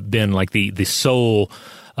would have been like the sole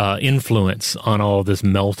influence on all of this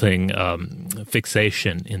melting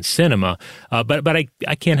fixation in cinema. But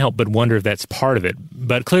I can't help but wonder if that's part of it.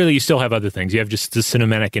 But clearly you still have other things. You have just the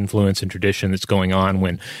cinematic influence and tradition that's going on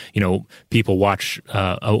when, people watch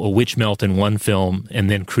a witch melt in one film and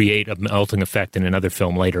then create a melting effect in another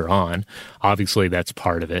film later on. Obviously that's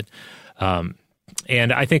part of it.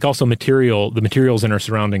 And I think also the materials in our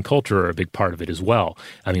surrounding culture are a big part of it as well.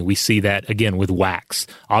 I mean, we see that, again, with wax,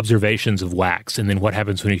 observations of wax, and then what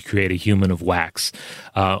happens when you create a human of wax.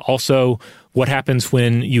 Also, what happens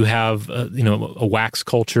when you have, a wax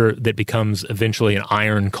culture that becomes eventually an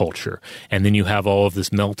iron culture, and then you have all of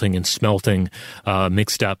this melting and smelting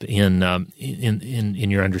mixed up in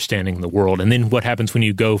your understanding of the world. And then what happens when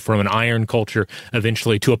you go from an iron culture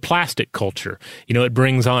eventually to a plastic culture? It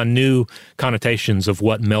brings on new connotations of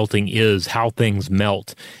what melting is, how things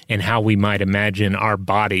melt, and how we might imagine our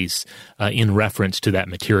bodies in reference to that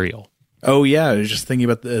material. Oh yeah, I was just thinking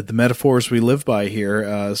about the metaphors we live by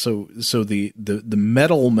here. So the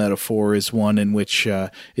metal metaphor is one in which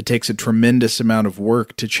it takes a tremendous amount of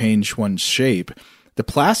work to change one's shape. The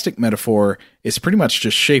plastic metaphor is pretty much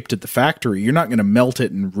just shaped at the factory. You're not going to melt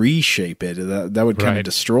it and reshape it. That would kind of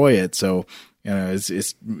destroy it. So it's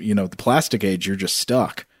the plastic age, you're just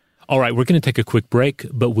stuck. All right, we're going to take a quick break,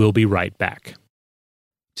 but we'll be right back.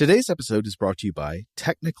 Today's episode is brought to you by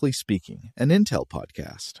Technically Speaking, an Intel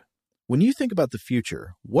podcast. When you think about the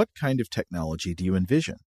future, what kind of technology do you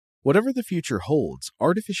envision? Whatever the future holds,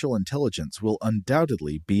 artificial intelligence will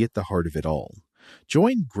undoubtedly be at the heart of it all.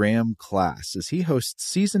 Join Graham Class as he hosts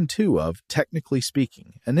Season 2 of Technically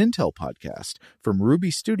Speaking, an Intel podcast from Ruby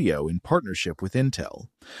Studio in partnership with Intel.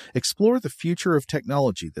 Explore the future of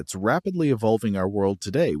technology that's rapidly evolving our world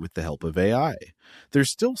today with the help of AI. There's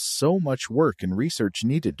still so much work and research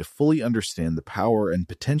needed to fully understand the power and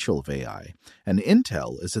potential of AI, and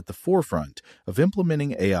Intel is at the forefront of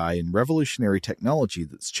implementing AI in revolutionary technology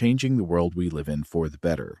that's changing the world we live in for the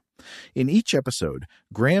better. In each episode,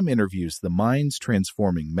 Graham interviews the minds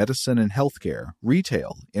transforming medicine and healthcare,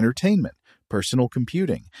 retail, entertainment, personal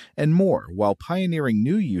computing, and more while pioneering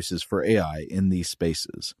new uses for AI in these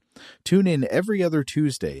spaces. Tune in every other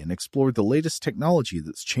Tuesday and explore the latest technology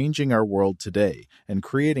that's changing our world today and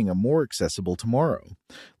creating a more accessible tomorrow.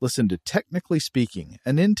 Listen to Technically Speaking,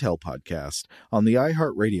 an Intel podcast on the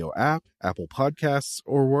iHeartRadio app, Apple Podcasts,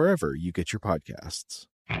 or wherever you get your podcasts.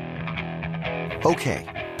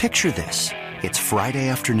 Okay, picture this. It's Friday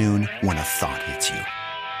afternoon when a thought hits you.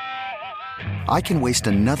 I can waste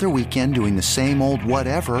another weekend doing the same old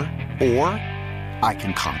whatever, or I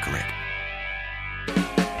can conquer it.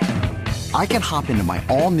 I can hop into my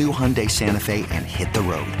all-new Hyundai Santa Fe and hit the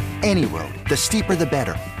road. Any road. The steeper, the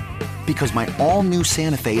better. Because my all-new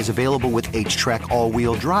Santa Fe is available with H-Track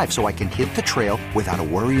all-wheel drive, so I can hit the trail without a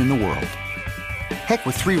worry in the world. Heck,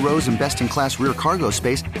 with 3 rows and best-in-class rear cargo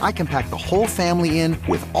space, I can pack the whole family in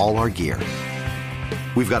with all our gear.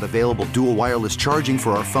 We've got available dual wireless charging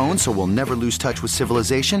for our phones, so we'll never lose touch with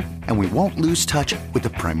civilization, and we won't lose touch with the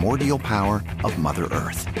primordial power of Mother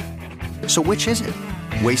Earth. So which is it?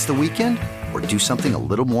 Waste the weekend or do something a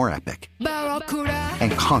little more epic?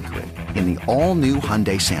 And conquer it in the all-new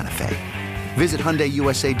Hyundai Santa Fe. Visit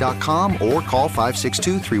HyundaiUSA.com or call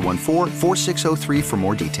 562-314-4603 for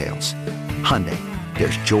more details. Hyundai,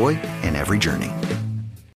 there's joy in every journey.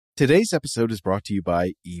 Today's episode is brought to you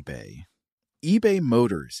by eBay. eBay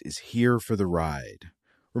Motors is here for the ride.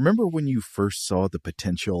 Remember when you first saw the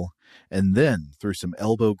potential? And then, through some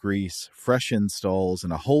elbow grease, fresh installs,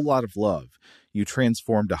 and a whole lot of love, you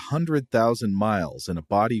transformed 100,000 miles and a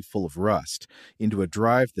body full of rust into a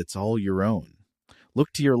drive that's all your own.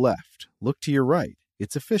 Look to your left. Look to your right.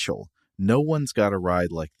 It's official. No one's got a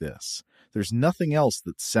ride like this. There's nothing else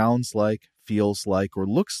that sounds like, feels like, or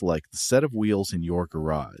looks like the set of wheels in your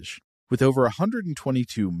garage. With over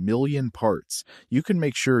 122 million parts, you can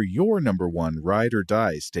make sure your number one ride or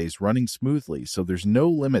die stays running smoothly, so there's no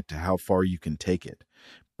limit to how far you can take it.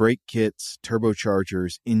 Brake kits,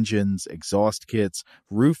 turbochargers, engines, exhaust kits,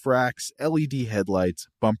 roof racks, LED headlights,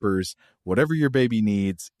 bumpers, whatever your baby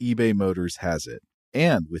needs, eBay Motors has it.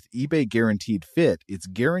 And with eBay Guaranteed Fit, it's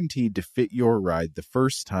guaranteed to fit your ride the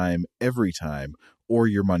first time, every time, or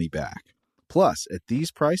your money back. Plus, at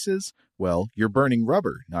these prices, well, you're burning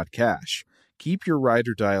rubber, not cash. Keep your ride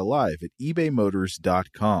or die alive at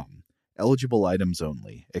ebaymotors.com. Eligible items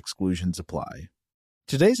only. Exclusions apply.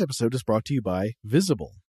 Today's episode is brought to you by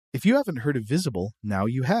Visible. If you haven't heard of Visible, now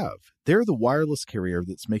you have. They're the wireless carrier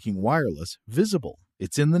that's making wireless visible.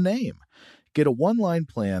 It's in the name. Get a one-line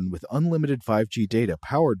plan with unlimited 5G data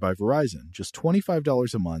powered by Verizon, just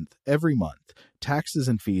 $25 a month, every month, taxes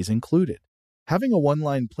and fees included. Having a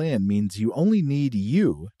one-line plan means you only need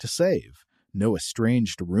you to save. No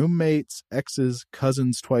estranged roommates, exes,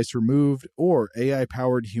 cousins twice removed, or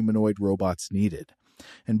AI-powered humanoid robots needed.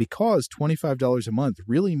 And because $25 a month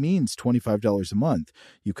really means $25 a month,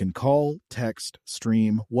 you can call, text,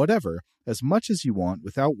 stream, whatever, as much as you want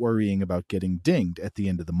without worrying about getting dinged at the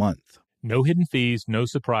end of the month. No hidden fees, no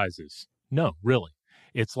surprises. No, really.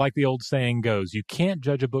 It's like the old saying goes, you can't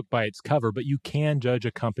judge a book by its cover, but you can judge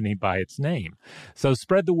a company by its name. So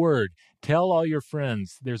spread the word. Tell all your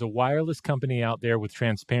friends there's a wireless company out there with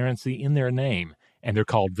transparency in their name, and they're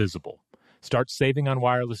called Visible. Start saving on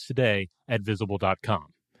wireless today at Visible.com.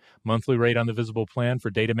 Monthly rate on the Visible plan for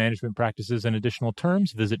data management practices and additional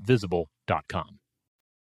terms, visit Visible.com.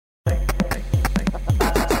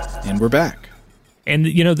 And we're back. And,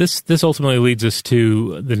 you know, this ultimately leads us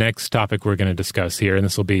to the next topic we're going to discuss here, and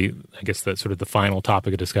this will be, I guess, the sort of the final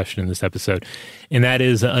topic of discussion in this episode, and that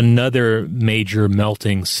is another major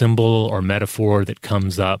melting symbol or metaphor that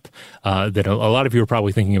comes up that a lot of you are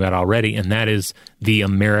probably thinking about already, and that is the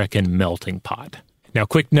American melting pot. Now,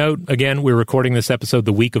 quick note, again, we're recording this episode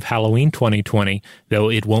the week of Halloween 2020, though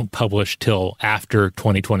it won't publish till after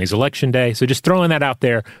 2020's Election Day, so just throwing that out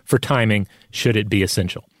there for timing, should it be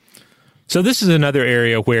essential. So this is another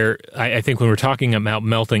area where I think when we're talking about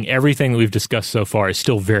melting, everything that we've discussed so far is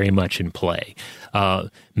still very much in play.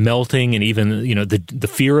 Melting and even, you know, the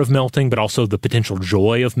fear of melting, but also the potential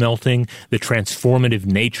joy of melting, the transformative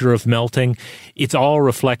nature of melting. It's all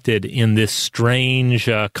reflected in this strange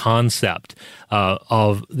concept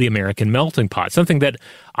of the American melting pot, something that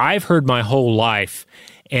I've heard my whole life.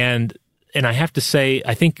 And I have to say,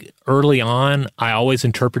 I think early on, I always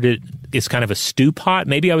interpreted it as kind of a stew pot.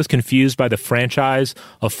 Maybe I was confused by the franchise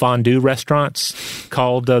of fondue restaurants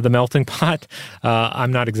called the Melting Pot.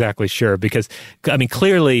 I'm not exactly sure because, I mean,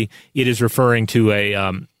 clearly it is referring to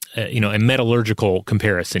a metallurgical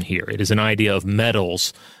comparison here. It is an idea of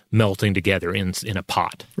metals melting together in a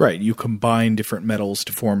pot. Right. You combine different metals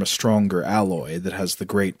to form a stronger alloy that has the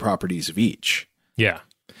great properties of each. Yeah.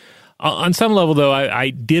 On some level, though, I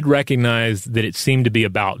did recognize that it seemed to be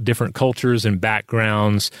about different cultures and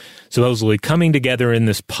backgrounds supposedly coming together in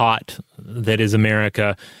this pot that is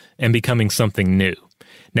America and becoming something new.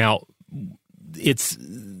 Now, this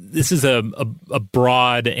is a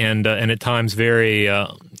broad and at times very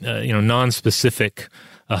non-specific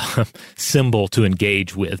symbol to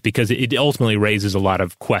engage with because it ultimately raises a lot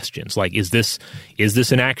of questions. Like, is this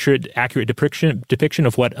an accurate depiction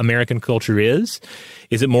of what American culture is?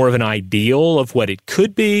 Is it more of an ideal of what it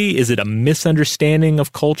could be? Is it a misunderstanding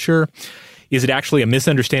of culture? Is it actually a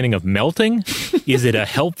misunderstanding of melting? Is it a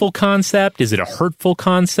helpful concept? Is it a hurtful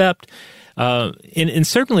concept? And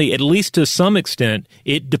certainly, at least to some extent,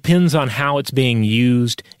 it depends on how it's being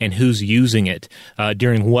used and who's using it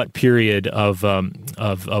during what period of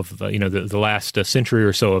the last century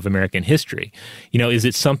or so of American history. Is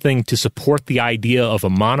it something to support the idea of a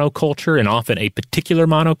monoculture, and often a particular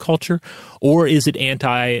monoculture, or is it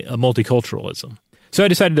anti-multiculturalism? So I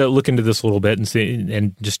decided to look into this a little bit and see,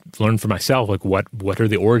 and just learn for myself, like what are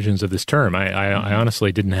the origins of this term. I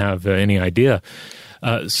honestly didn't have any idea.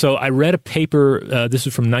 So I read a paper, this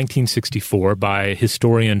is from 1964 by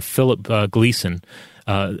historian Philip Gleason,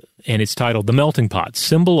 and it's titled "The Melting Pot,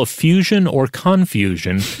 Symbol of Fusion or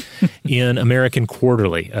Confusion in American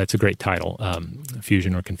Quarterly." It's a great title,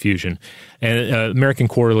 Fusion or Confusion. And American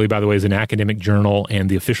Quarterly, by the way, is an academic journal and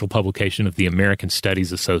the official publication of the American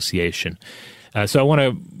Studies Association. So I want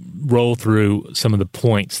to roll through some of the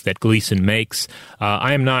points that Gleason makes.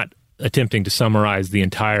 I am not attempting to summarize the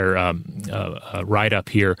entire write-up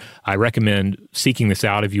here. I recommend seeking this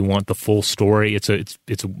out if you want the full story. It's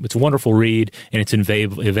a wonderful read, and it's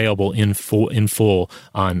available in full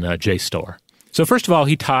on JSTOR. So first of all,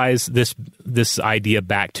 he ties this idea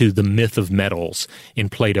back to the myth of metals in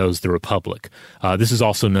Plato's The Republic. This is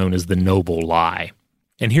also known as the noble lie.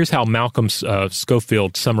 And here's how Malcolm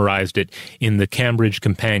Schofield summarized it in the Cambridge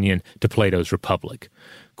Companion to Plato's Republic.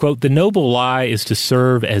 Quote, "The noble lie is to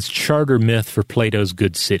serve as charter myth for Plato's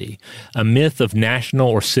good city, a myth of national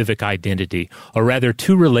or civic identity, or rather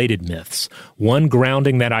two related myths, one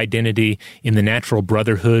grounding that identity in the natural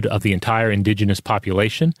brotherhood of the entire indigenous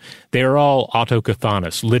population. They are all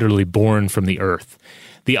autochthonos, literally born from the earth.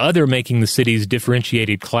 The other making the city's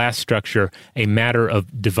differentiated class structure a matter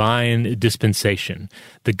of divine dispensation.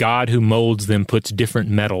 The God who molds them puts different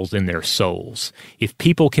metals in their souls. If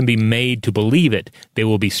people can be made to believe it, they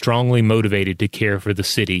will be strongly motivated to care for the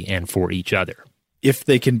city and for each other." If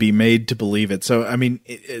they can be made to believe it. So, I mean,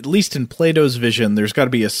 at least in Plato's vision, there's got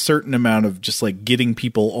to be a certain amount of just like getting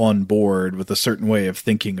people on board with a certain way of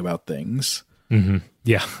thinking about things. Mm-hmm.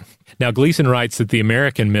 Yeah. Now, Gleason writes that the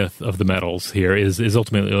American myth of the metals here is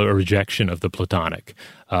ultimately a rejection of the Platonic,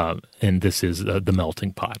 and this is the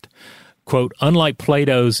melting pot. Quote, "Unlike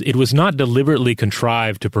Plato's, it was not deliberately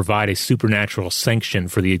contrived to provide a supernatural sanction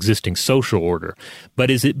for the existing social order, but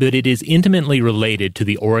it is intimately related to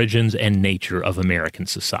the origins and nature of American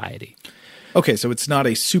society." Okay, so it's not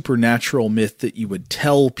a supernatural myth that you would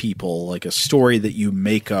tell people, like a story that you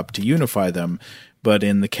make up to unify them. But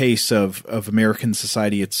in the case of American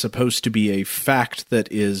society, it's supposed to be a fact that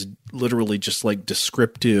is literally just like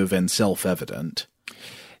descriptive and self-evident.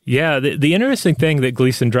 Yeah, the interesting thing that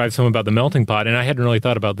Gleason drives home about the melting pot, and I hadn't really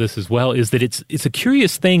thought about this as well, is that it's a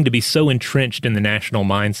curious thing to be so entrenched in the national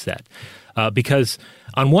mindset. Because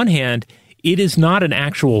on one hand, it is not an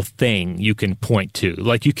actual thing you can point to.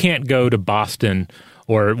 Like, you can't go to Boston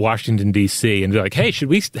or Washington, D.C. and be like, hey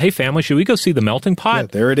family, should we go see the melting pot? Yeah,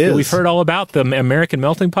 there it is. We've heard all about the American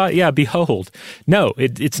melting pot. Yeah, behold. No,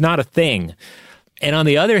 it's not a thing. And on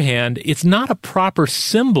the other hand, it's not a proper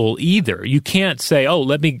symbol either. You can't say, oh,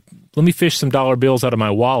 let me fish some dollar bills out of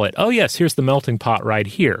my wallet. Oh, yes, here's the melting pot right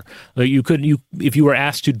here. If you were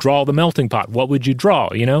asked to draw the melting pot, what would you draw?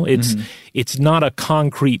 It's not a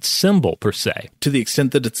concrete symbol per se. To the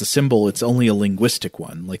extent that it's a symbol, it's only a linguistic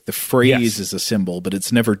one. Like the phrase is a symbol, but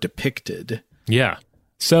it's never depicted. Yeah.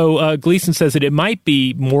 So Gleason says that it might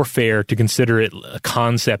be more fair to consider it a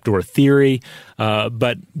concept or a theory,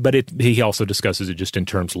 but he also discusses it just in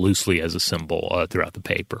terms loosely as a symbol throughout the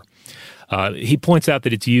paper. He points out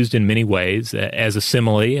that it's used in many ways as a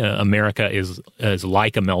simile. America is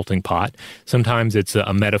like a melting pot. Sometimes it's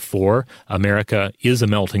a metaphor. America is a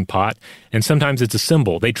melting pot. And sometimes it's a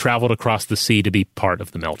symbol. They traveled across the sea to be part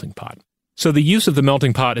of the melting pot. So the use of the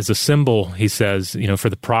melting pot as a symbol, he says, for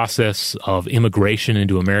the process of immigration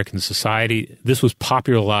into American society, this was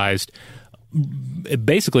popularized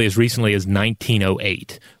basically as recently as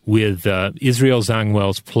 1908 with Israel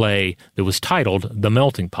Zangwill's play that was titled The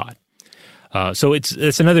Melting Pot. So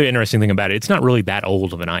it's another interesting thing about it. It's not really that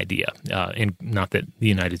old of an idea, and not that the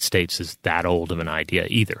United States is that old of an idea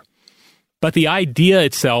either. But the idea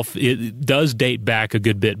itself, it does date back a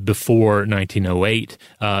good bit before 1908,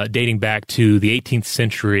 dating back to the 18th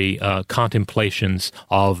century contemplations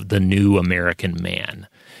of the new American man.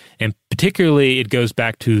 And particularly, it goes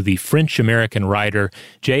back to the French-American writer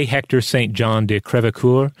J. Hector St. John de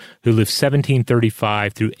Crèvecoeur, who lived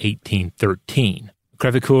 1735 through 1813.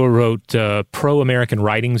 Crèvecoeur wrote pro-American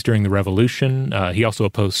writings during the Revolution. He also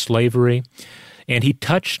opposed slavery. And he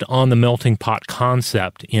touched on the melting pot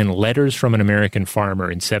concept in Letters from an American Farmer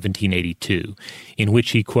in 1782, in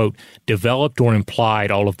which he, quote, developed or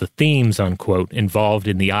implied all of the themes, unquote, involved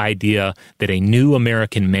in the idea that a new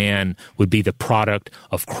American man would be the product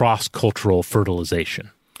of cross-cultural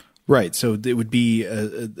fertilization. Right. So it would be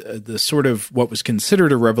the sort of what was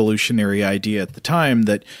considered a revolutionary idea at the time,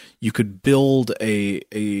 that you could build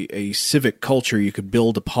a civic culture, you could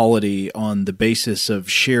build a polity on the basis of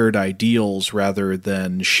shared ideals rather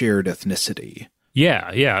than shared ethnicity.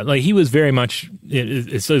 Yeah. Like he was very much,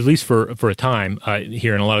 at least for a time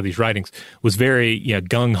here in a lot of these writings, was very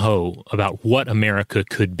gung-ho about what America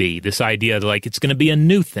could be. This idea that like it's going to be a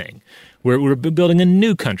new thing. We're building a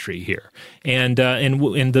new country here, and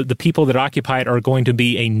the people that occupy it are going to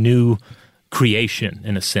be a new creation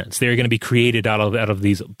in a sense. They're going to be created out of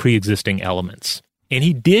these pre-existing elements. And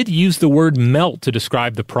he did use the word melt to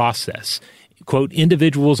describe the process. Quote,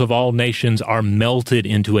 individuals of all nations are melted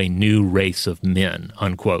into a new race of men,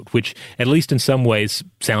 unquote, which at least in some ways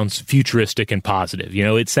sounds futuristic and positive.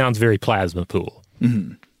 It sounds very plasma pool.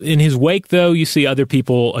 Mm-hmm. In his wake, though, you see other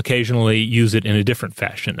people occasionally use it in a different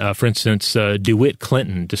fashion. For instance, DeWitt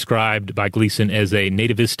Clinton, described by Gleason as a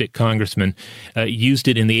nativistic congressman, used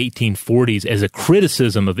it in the 1840s as a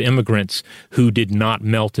criticism of immigrants who did not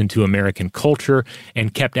melt into American culture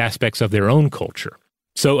and kept aspects of their own culture.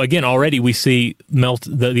 So again, already we see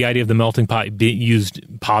the idea of the melting pot being used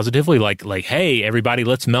positively, like, hey, everybody,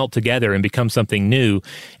 let's melt together and become something new.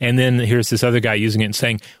 And then here's this other guy using it and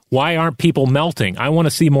saying, why aren't people melting? I want to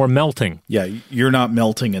see more melting. Yeah, you're not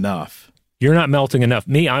melting enough. You're not melting enough.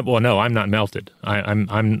 Me, no, I'm not melted.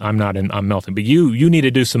 I'm melting. But you need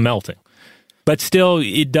to do some melting. But still,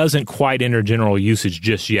 it doesn't quite enter general usage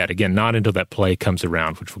just yet. Again, not until that play comes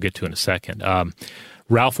around, which we'll get to in a second.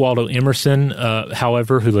 Ralph Waldo Emerson,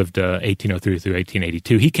 however, who lived 1803 through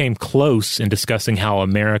 1882, he came close in discussing how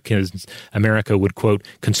America would, quote,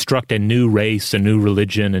 construct a new race, a new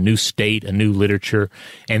religion, a new state, a new literature,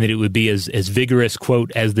 and that it would be as vigorous,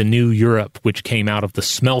 quote, as the new Europe, which came out of the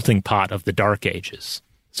smelting pot of the Dark Ages.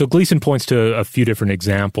 So Gleason points to a few different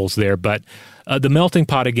examples there, but the melting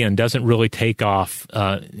pot again doesn't really take off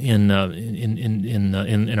in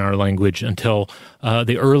our language until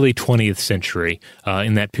the early 20th century.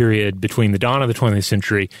 In that period between the dawn of the 20th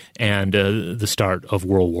century and the start of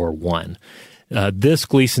World War I. This,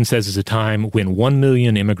 Gleason says, is a time when 1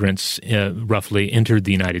 million immigrants roughly entered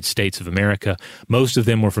the United States of America. Most of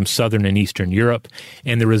them were from Southern and Eastern Europe,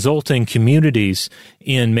 and the resulting communities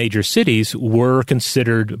in major cities were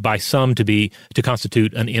considered by some to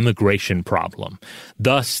constitute an immigration problem.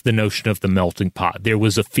 Thus, the notion of the melting pot. There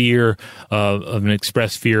was a fear of an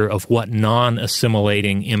expressed fear of what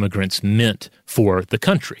non-assimilating immigrants meant for the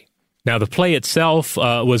country. Now, the play itself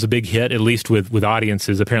was a big hit, at least with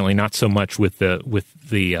audiences. Apparently, not so much with the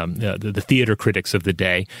theater critics of the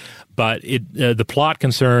day. But the plot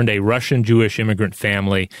concerned a Russian Jewish immigrant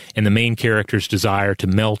family and the main character's desire to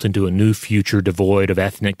melt into a new future devoid of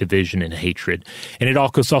ethnic division and hatred. And it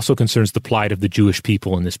also concerns the plight of the Jewish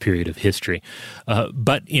people in this period of history.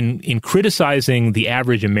 But in criticizing the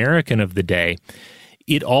average American of the day,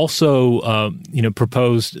 it also,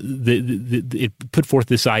 proposed it put forth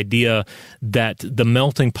this idea that the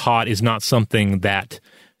melting pot is not something that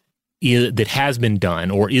has been done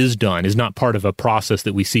or is not part of a process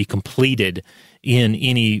that we see completed in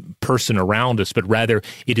any person around us, but rather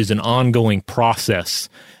it is an ongoing process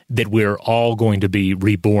that we're all going to be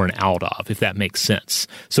reborn out of, if that makes sense.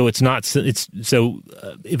 So if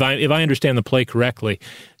I understand the play correctly,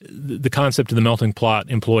 the concept of the melting pot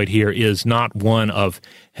employed here is not one of,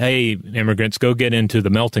 hey, immigrants, go get into the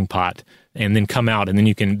melting pot and then come out and then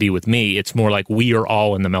you can be with me. It's more like we are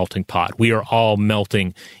all in the melting pot. We are all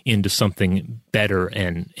melting into something better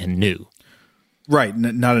and new. Right,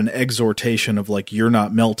 not an exhortation of like you're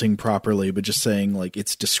not melting properly, but just saying like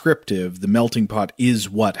it's descriptive. The melting pot is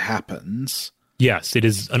what happens. Yes, it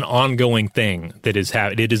is an ongoing thing that is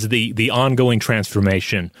it is the ongoing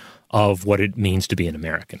transformation of what it means to be an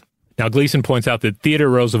American. Now, Gleason points out that Theodore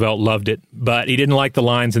Roosevelt loved it, but he didn't like the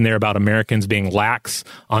lines in there about Americans being lax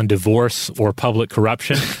on divorce or public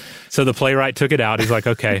corruption. So the playwright took it out. He's like,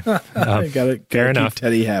 okay, fair enough. Keep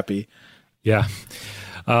Teddy happy. Yeah.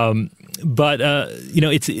 But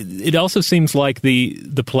it also seems like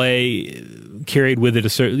the play carried with it a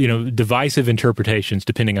certain, divisive interpretations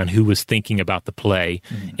depending on who was thinking about the play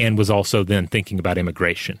and was also then thinking about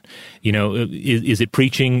immigration. Is it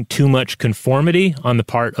preaching too much conformity on the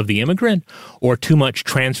part of the immigrant or too much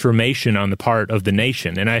transformation on the part of the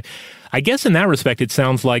nation? And I guess in that respect, it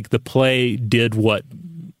sounds like the play did what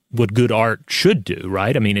good art should do,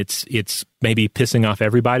 right? I mean, it's maybe pissing off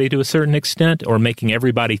everybody to a certain extent, or making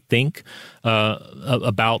everybody think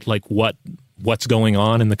about like what's going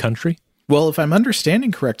on in the country. Well, if I'm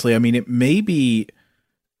understanding correctly, I mean, it may be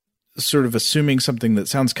sort of assuming something that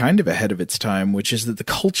sounds kind of ahead of its time, which is that the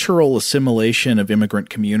cultural assimilation of immigrant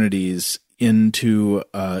communities into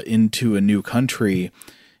a new country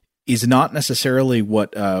is not necessarily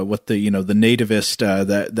what the the nativist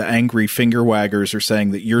the angry finger waggers are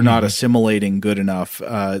saying, that you're not assimilating good enough,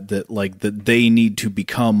 that they need to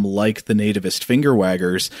become like the nativist finger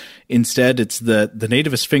waggers. Instead, it's the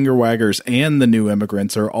nativist finger waggers and the new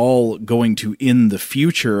immigrants are all going to, in the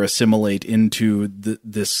future, assimilate into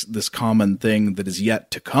this common thing that is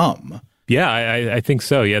yet to come. Yeah, I think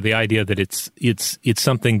so. Yeah, the idea that it's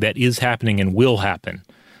something that is happening and will happen.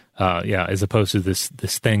 As opposed to this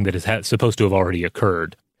thing that is supposed to have already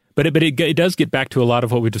occurred. But it does get back to a lot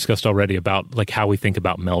of what we discussed already about like how we think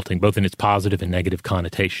about melting, both in its positive and negative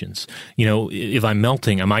connotations. You know, if I'm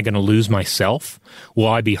melting, am I going to lose myself? Will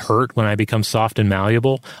I be hurt when I become soft and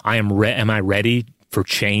malleable? Am I ready for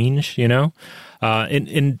change? You know,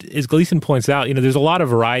 and as Gleason points out, you know, there's a lot of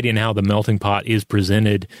variety in how the melting pot is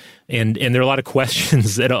presented. And there are a lot of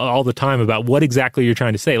questions all the time about what exactly you're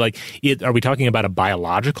trying to say. Like, are we talking about a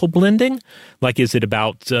biological blending? Like, is it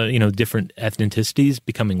about, different ethnicities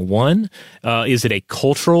becoming one? Is it a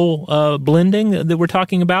cultural blending that we're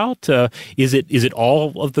talking about? Is it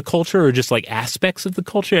all of the culture, or just like aspects of the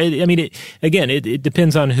culture? I mean, it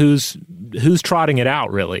depends on who's trotting it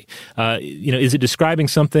out, really. Is it describing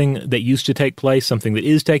something that used to take place, something that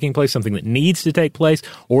is taking place, something that needs to take place,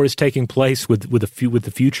 or is taking place with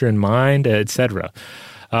the future in mind, etc.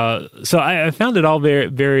 So I found it all very,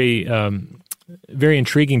 very, very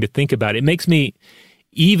intriguing to think about. It makes me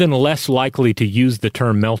even less likely to use the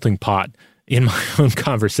term melting pot in my own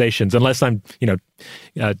conversations, unless I'm,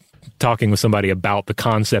 talking with somebody about the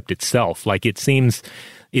concept itself. Like it seems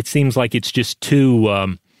like it's just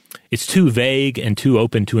too vague and too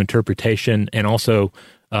open to interpretation, and also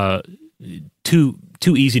too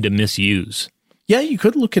easy to misuse. Yeah, you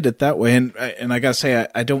could look at it that way, and I gotta say,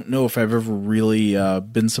 I don't know if I've ever really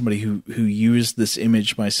been somebody who used this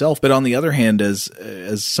image myself. But on the other hand, as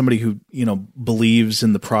somebody who believes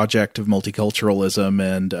in the project of multiculturalism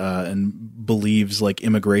and believes like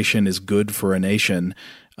immigration is good for a nation,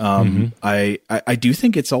 I do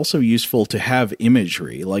think it's also useful to have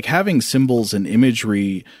imagery. Like having symbols and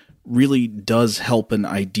imagery really does help an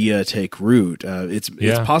idea take root. It's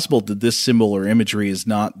possible that this symbol or imagery is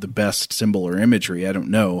not the best symbol or imagery. I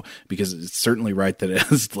don't know, because it's certainly right that it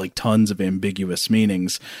has like tons of ambiguous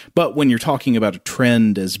meanings. But when you're talking about a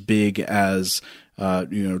trend as big as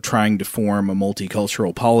trying to form a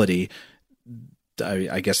multicultural polity,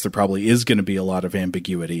 I guess there probably is going to be a lot of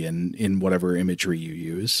ambiguity in whatever imagery you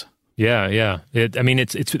use. Yeah.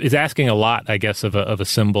 It's asking a lot, I guess, of a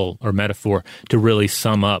symbol or metaphor to really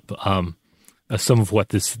sum up some of what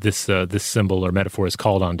this symbol or metaphor is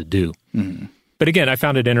called on to do. Mm-hmm. But again, I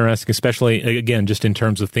found it interesting, especially again just in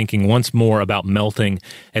terms of thinking once more about melting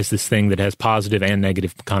as this thing that has positive and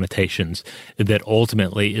negative connotations, that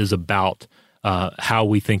ultimately is about how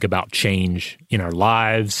we think about change in our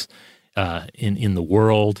lives, in the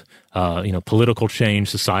world. Political change,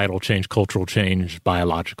 societal change, cultural change,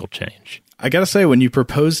 biological change. I gotta say, when you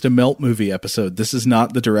proposed a Melt movie episode, this is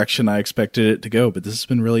not the direction I expected it to go, but this has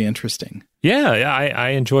been really interesting. Yeah, I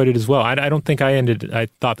enjoyed it as well. I don't think I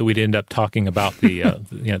thought that we'd end up talking about the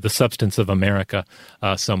the substance of America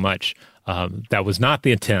so much. That was not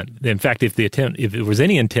the intent. In fact, if it was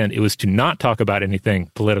any intent, it was to not talk about anything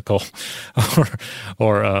political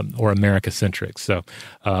or America-centric. So,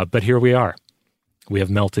 but here we are. We have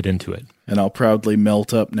melted into it. And I'll proudly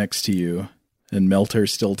melt up next to you and melt her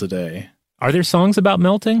still today. Are there songs about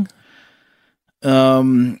melting?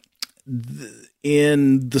 In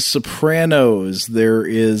The Sopranos, there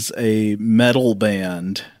is a metal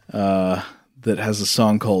band that has a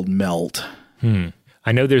song called Melt.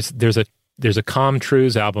 I know there's a Com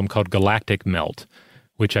Truise album called Galactic Melt,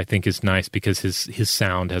 which I think is nice because his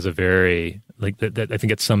sound has a very that I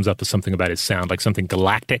think it sums up to something about his sound, like something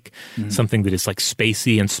galactic, something that is like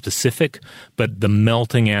spacey and specific, but the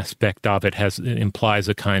melting aspect of it implies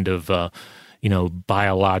a kind of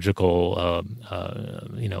biological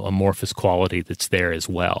amorphous quality that's there as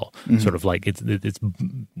well. Sort of like it's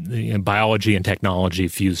biology and technology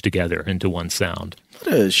fused together into one sound.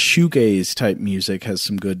 Shoegaze type music has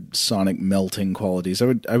some good sonic melting qualities.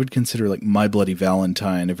 I would consider like My Bloody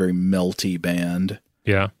Valentine a very melty band.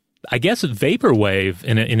 Yeah. I guess vaporwave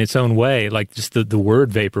in its own way, like just the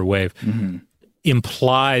word vaporwave,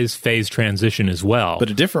 implies phase transition as well. But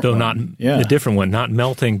a different though one. A different one, not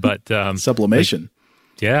melting, but sublimation.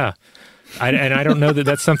 Yeah. And I don't know that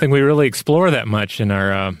that's something we really explore that much in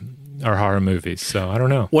our horror movies, so I don't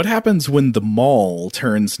know. What happens when the mall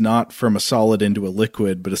turns not from a solid into a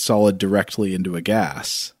liquid, but a solid directly into a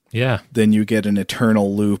gas? Yeah. Then you get an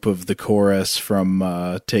eternal loop of the chorus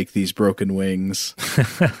from Take These Broken Wings.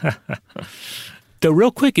 Though,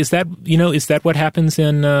 real quick, is that what happens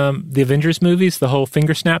in the Avengers movies? The whole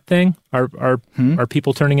finger snap thing? Are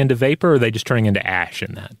people turning into vapor, or are they just turning into ash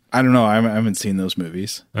in that? I don't know. I haven't seen those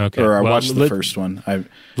movies. Okay, or I watched the first one.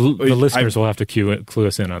 The listeners will have to clue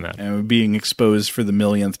us in on that. And being exposed for the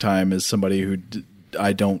millionth time as somebody who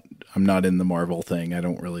I'm not in the Marvel thing. I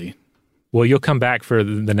don't really. Well, you'll come back for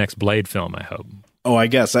the next Blade film, I hope. Oh, I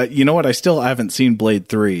guess. You know what? I still haven't seen Blade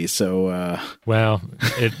 3, so... Well,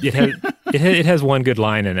 it has one good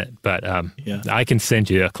line in it, but I can send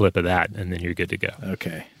you a clip of that, and then you're good to go.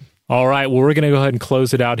 Okay. All right, well, we're going to go ahead and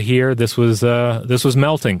close it out here. This was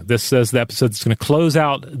Melting. This says the episode is going to close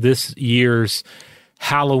out this year's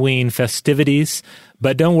Halloween festivities.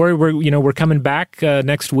 But don't worry, we're coming back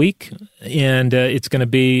next week, and it's going to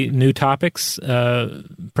be new topics,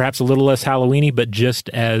 perhaps a little less Halloween-y, but just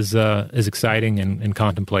as exciting and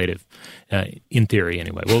contemplative, in theory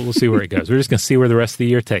anyway. We'll see where it goes. We're just going to see where the rest of the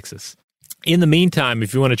year takes us. In the meantime,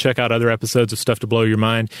 if you want to check out other episodes of Stuff to Blow Your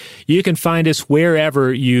Mind, you can find us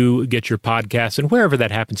wherever you get your podcasts and wherever that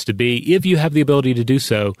happens to be. If you have the ability to do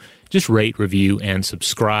so, just rate, review, and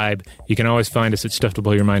subscribe. You can always find us at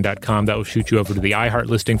StuffToBlowYourMind.com. That will shoot you over to the iHeart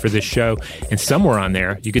listing for this show. And somewhere on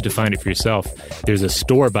there, you get to find it for yourself. There's a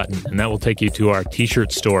store button, and that will take you to our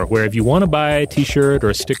T-shirt store, where if you want to buy a T-shirt or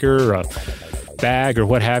a sticker or a bag or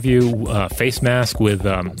what have you, face mask with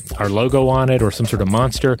our logo on it or some sort of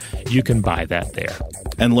monster, you can buy that there.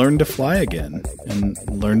 And learn to fly again and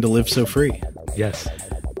learn to live so free. Yes.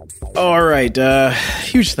 All right.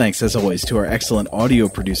 Huge thanks, as always, to our excellent audio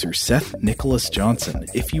producer, Seth Nicholas Johnson.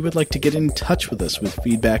 If you would like to get in touch with us with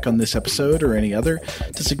feedback on this episode or any other,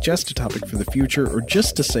 to suggest a topic for the future, or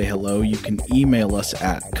just to say hello, you can email us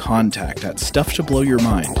at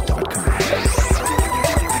contact@stufftoblowyourmind.com.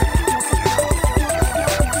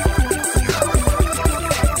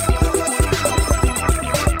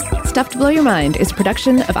 Stuff to Blow Your Mind is a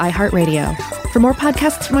production of iHeartRadio. For more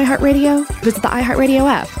podcasts from iHeartRadio, visit the iHeartRadio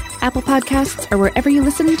app, Apple Podcasts, or wherever you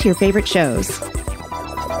listen to your favorite shows.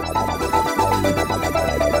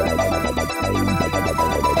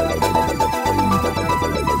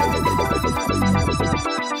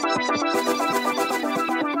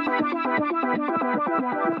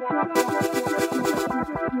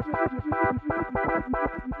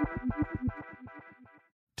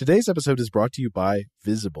 Today's episode is brought to you by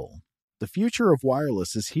Visible. The future of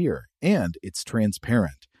wireless is here, and it's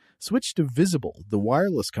transparent. Switch to Visible, the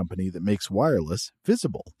wireless company that makes wireless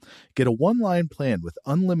visible. Get a one-line plan with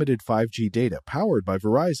unlimited 5G data powered by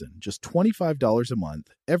Verizon, just $25 a month,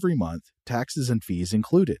 every month, taxes and fees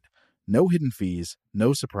included. No hidden fees,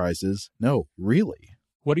 no surprises, no, really.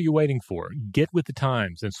 What are you waiting for? Get with the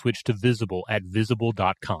times and switch to Visible at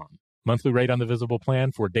Visible.com. Monthly rate on the Visible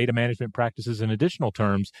plan. For data management practices and additional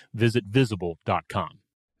terms, visit Visible.com.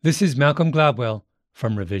 This is Malcolm Gladwell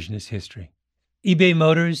from Revisionist History. eBay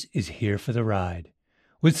Motors is here for the ride.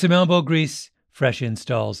 With some elbow grease, fresh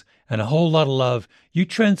installs, and a whole lot of love, you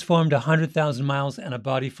transformed 100,000 miles and a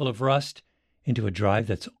body full of rust into a drive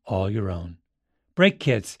that's all your own. Brake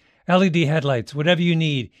kits, LED headlights, whatever you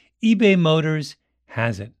need, eBay Motors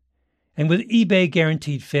has it. And with eBay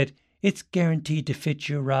Guaranteed Fit, it's guaranteed to fit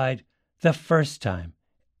your ride the first time,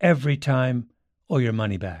 every time, or your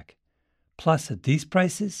money back. Plus, at these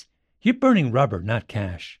prices, you're burning rubber, not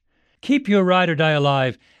cash. Keep your ride or die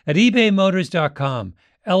alive at ebaymotors.com.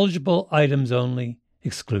 Eligible items only.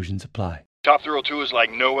 Exclusions apply. Top Thrill 2 is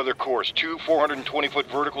like no other course. 2 420-foot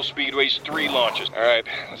vertical speedways, 3 launches. All right,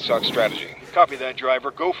 let's talk strategy. Copy that, driver.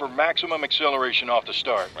 Go for maximum acceleration off the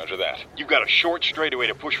start. Roger that. You've got a short straightaway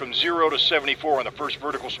to push from 0 to 74 on the first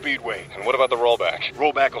vertical speedway. And what about the rollback?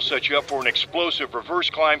 Rollback will set you up for an explosive reverse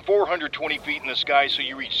climb 420 feet in the sky so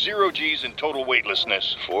you reach 0 G's in total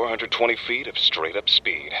weightlessness. 420 feet of straight-up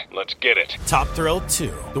speed. Let's get it. Top Thrill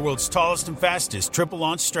 2, the world's tallest and fastest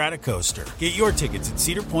triple-launch stratocoaster. Get your tickets at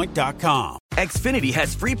cedarpoint.com. Xfinity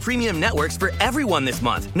has free premium networks for everyone this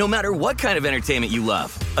month, no matter what kind of entertainment you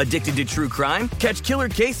love. Addicted to true crime? Catch killer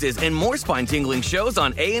cases and more spine-tingling shows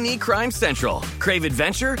on A&E Crime Central. Crave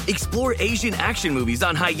adventure? Explore Asian action movies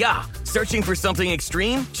on Hi-YAH. Searching for something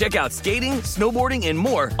extreme? Check out skating, snowboarding, and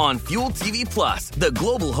more on Fuel TV Plus, the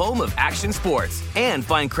global home of action sports. And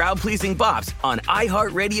find crowd-pleasing bops on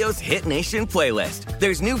iHeartRadio's Hit Nation playlist.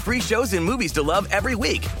 There's new free shows and movies to love every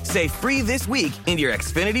week. Say free this week in your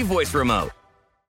Xfinity voice remote.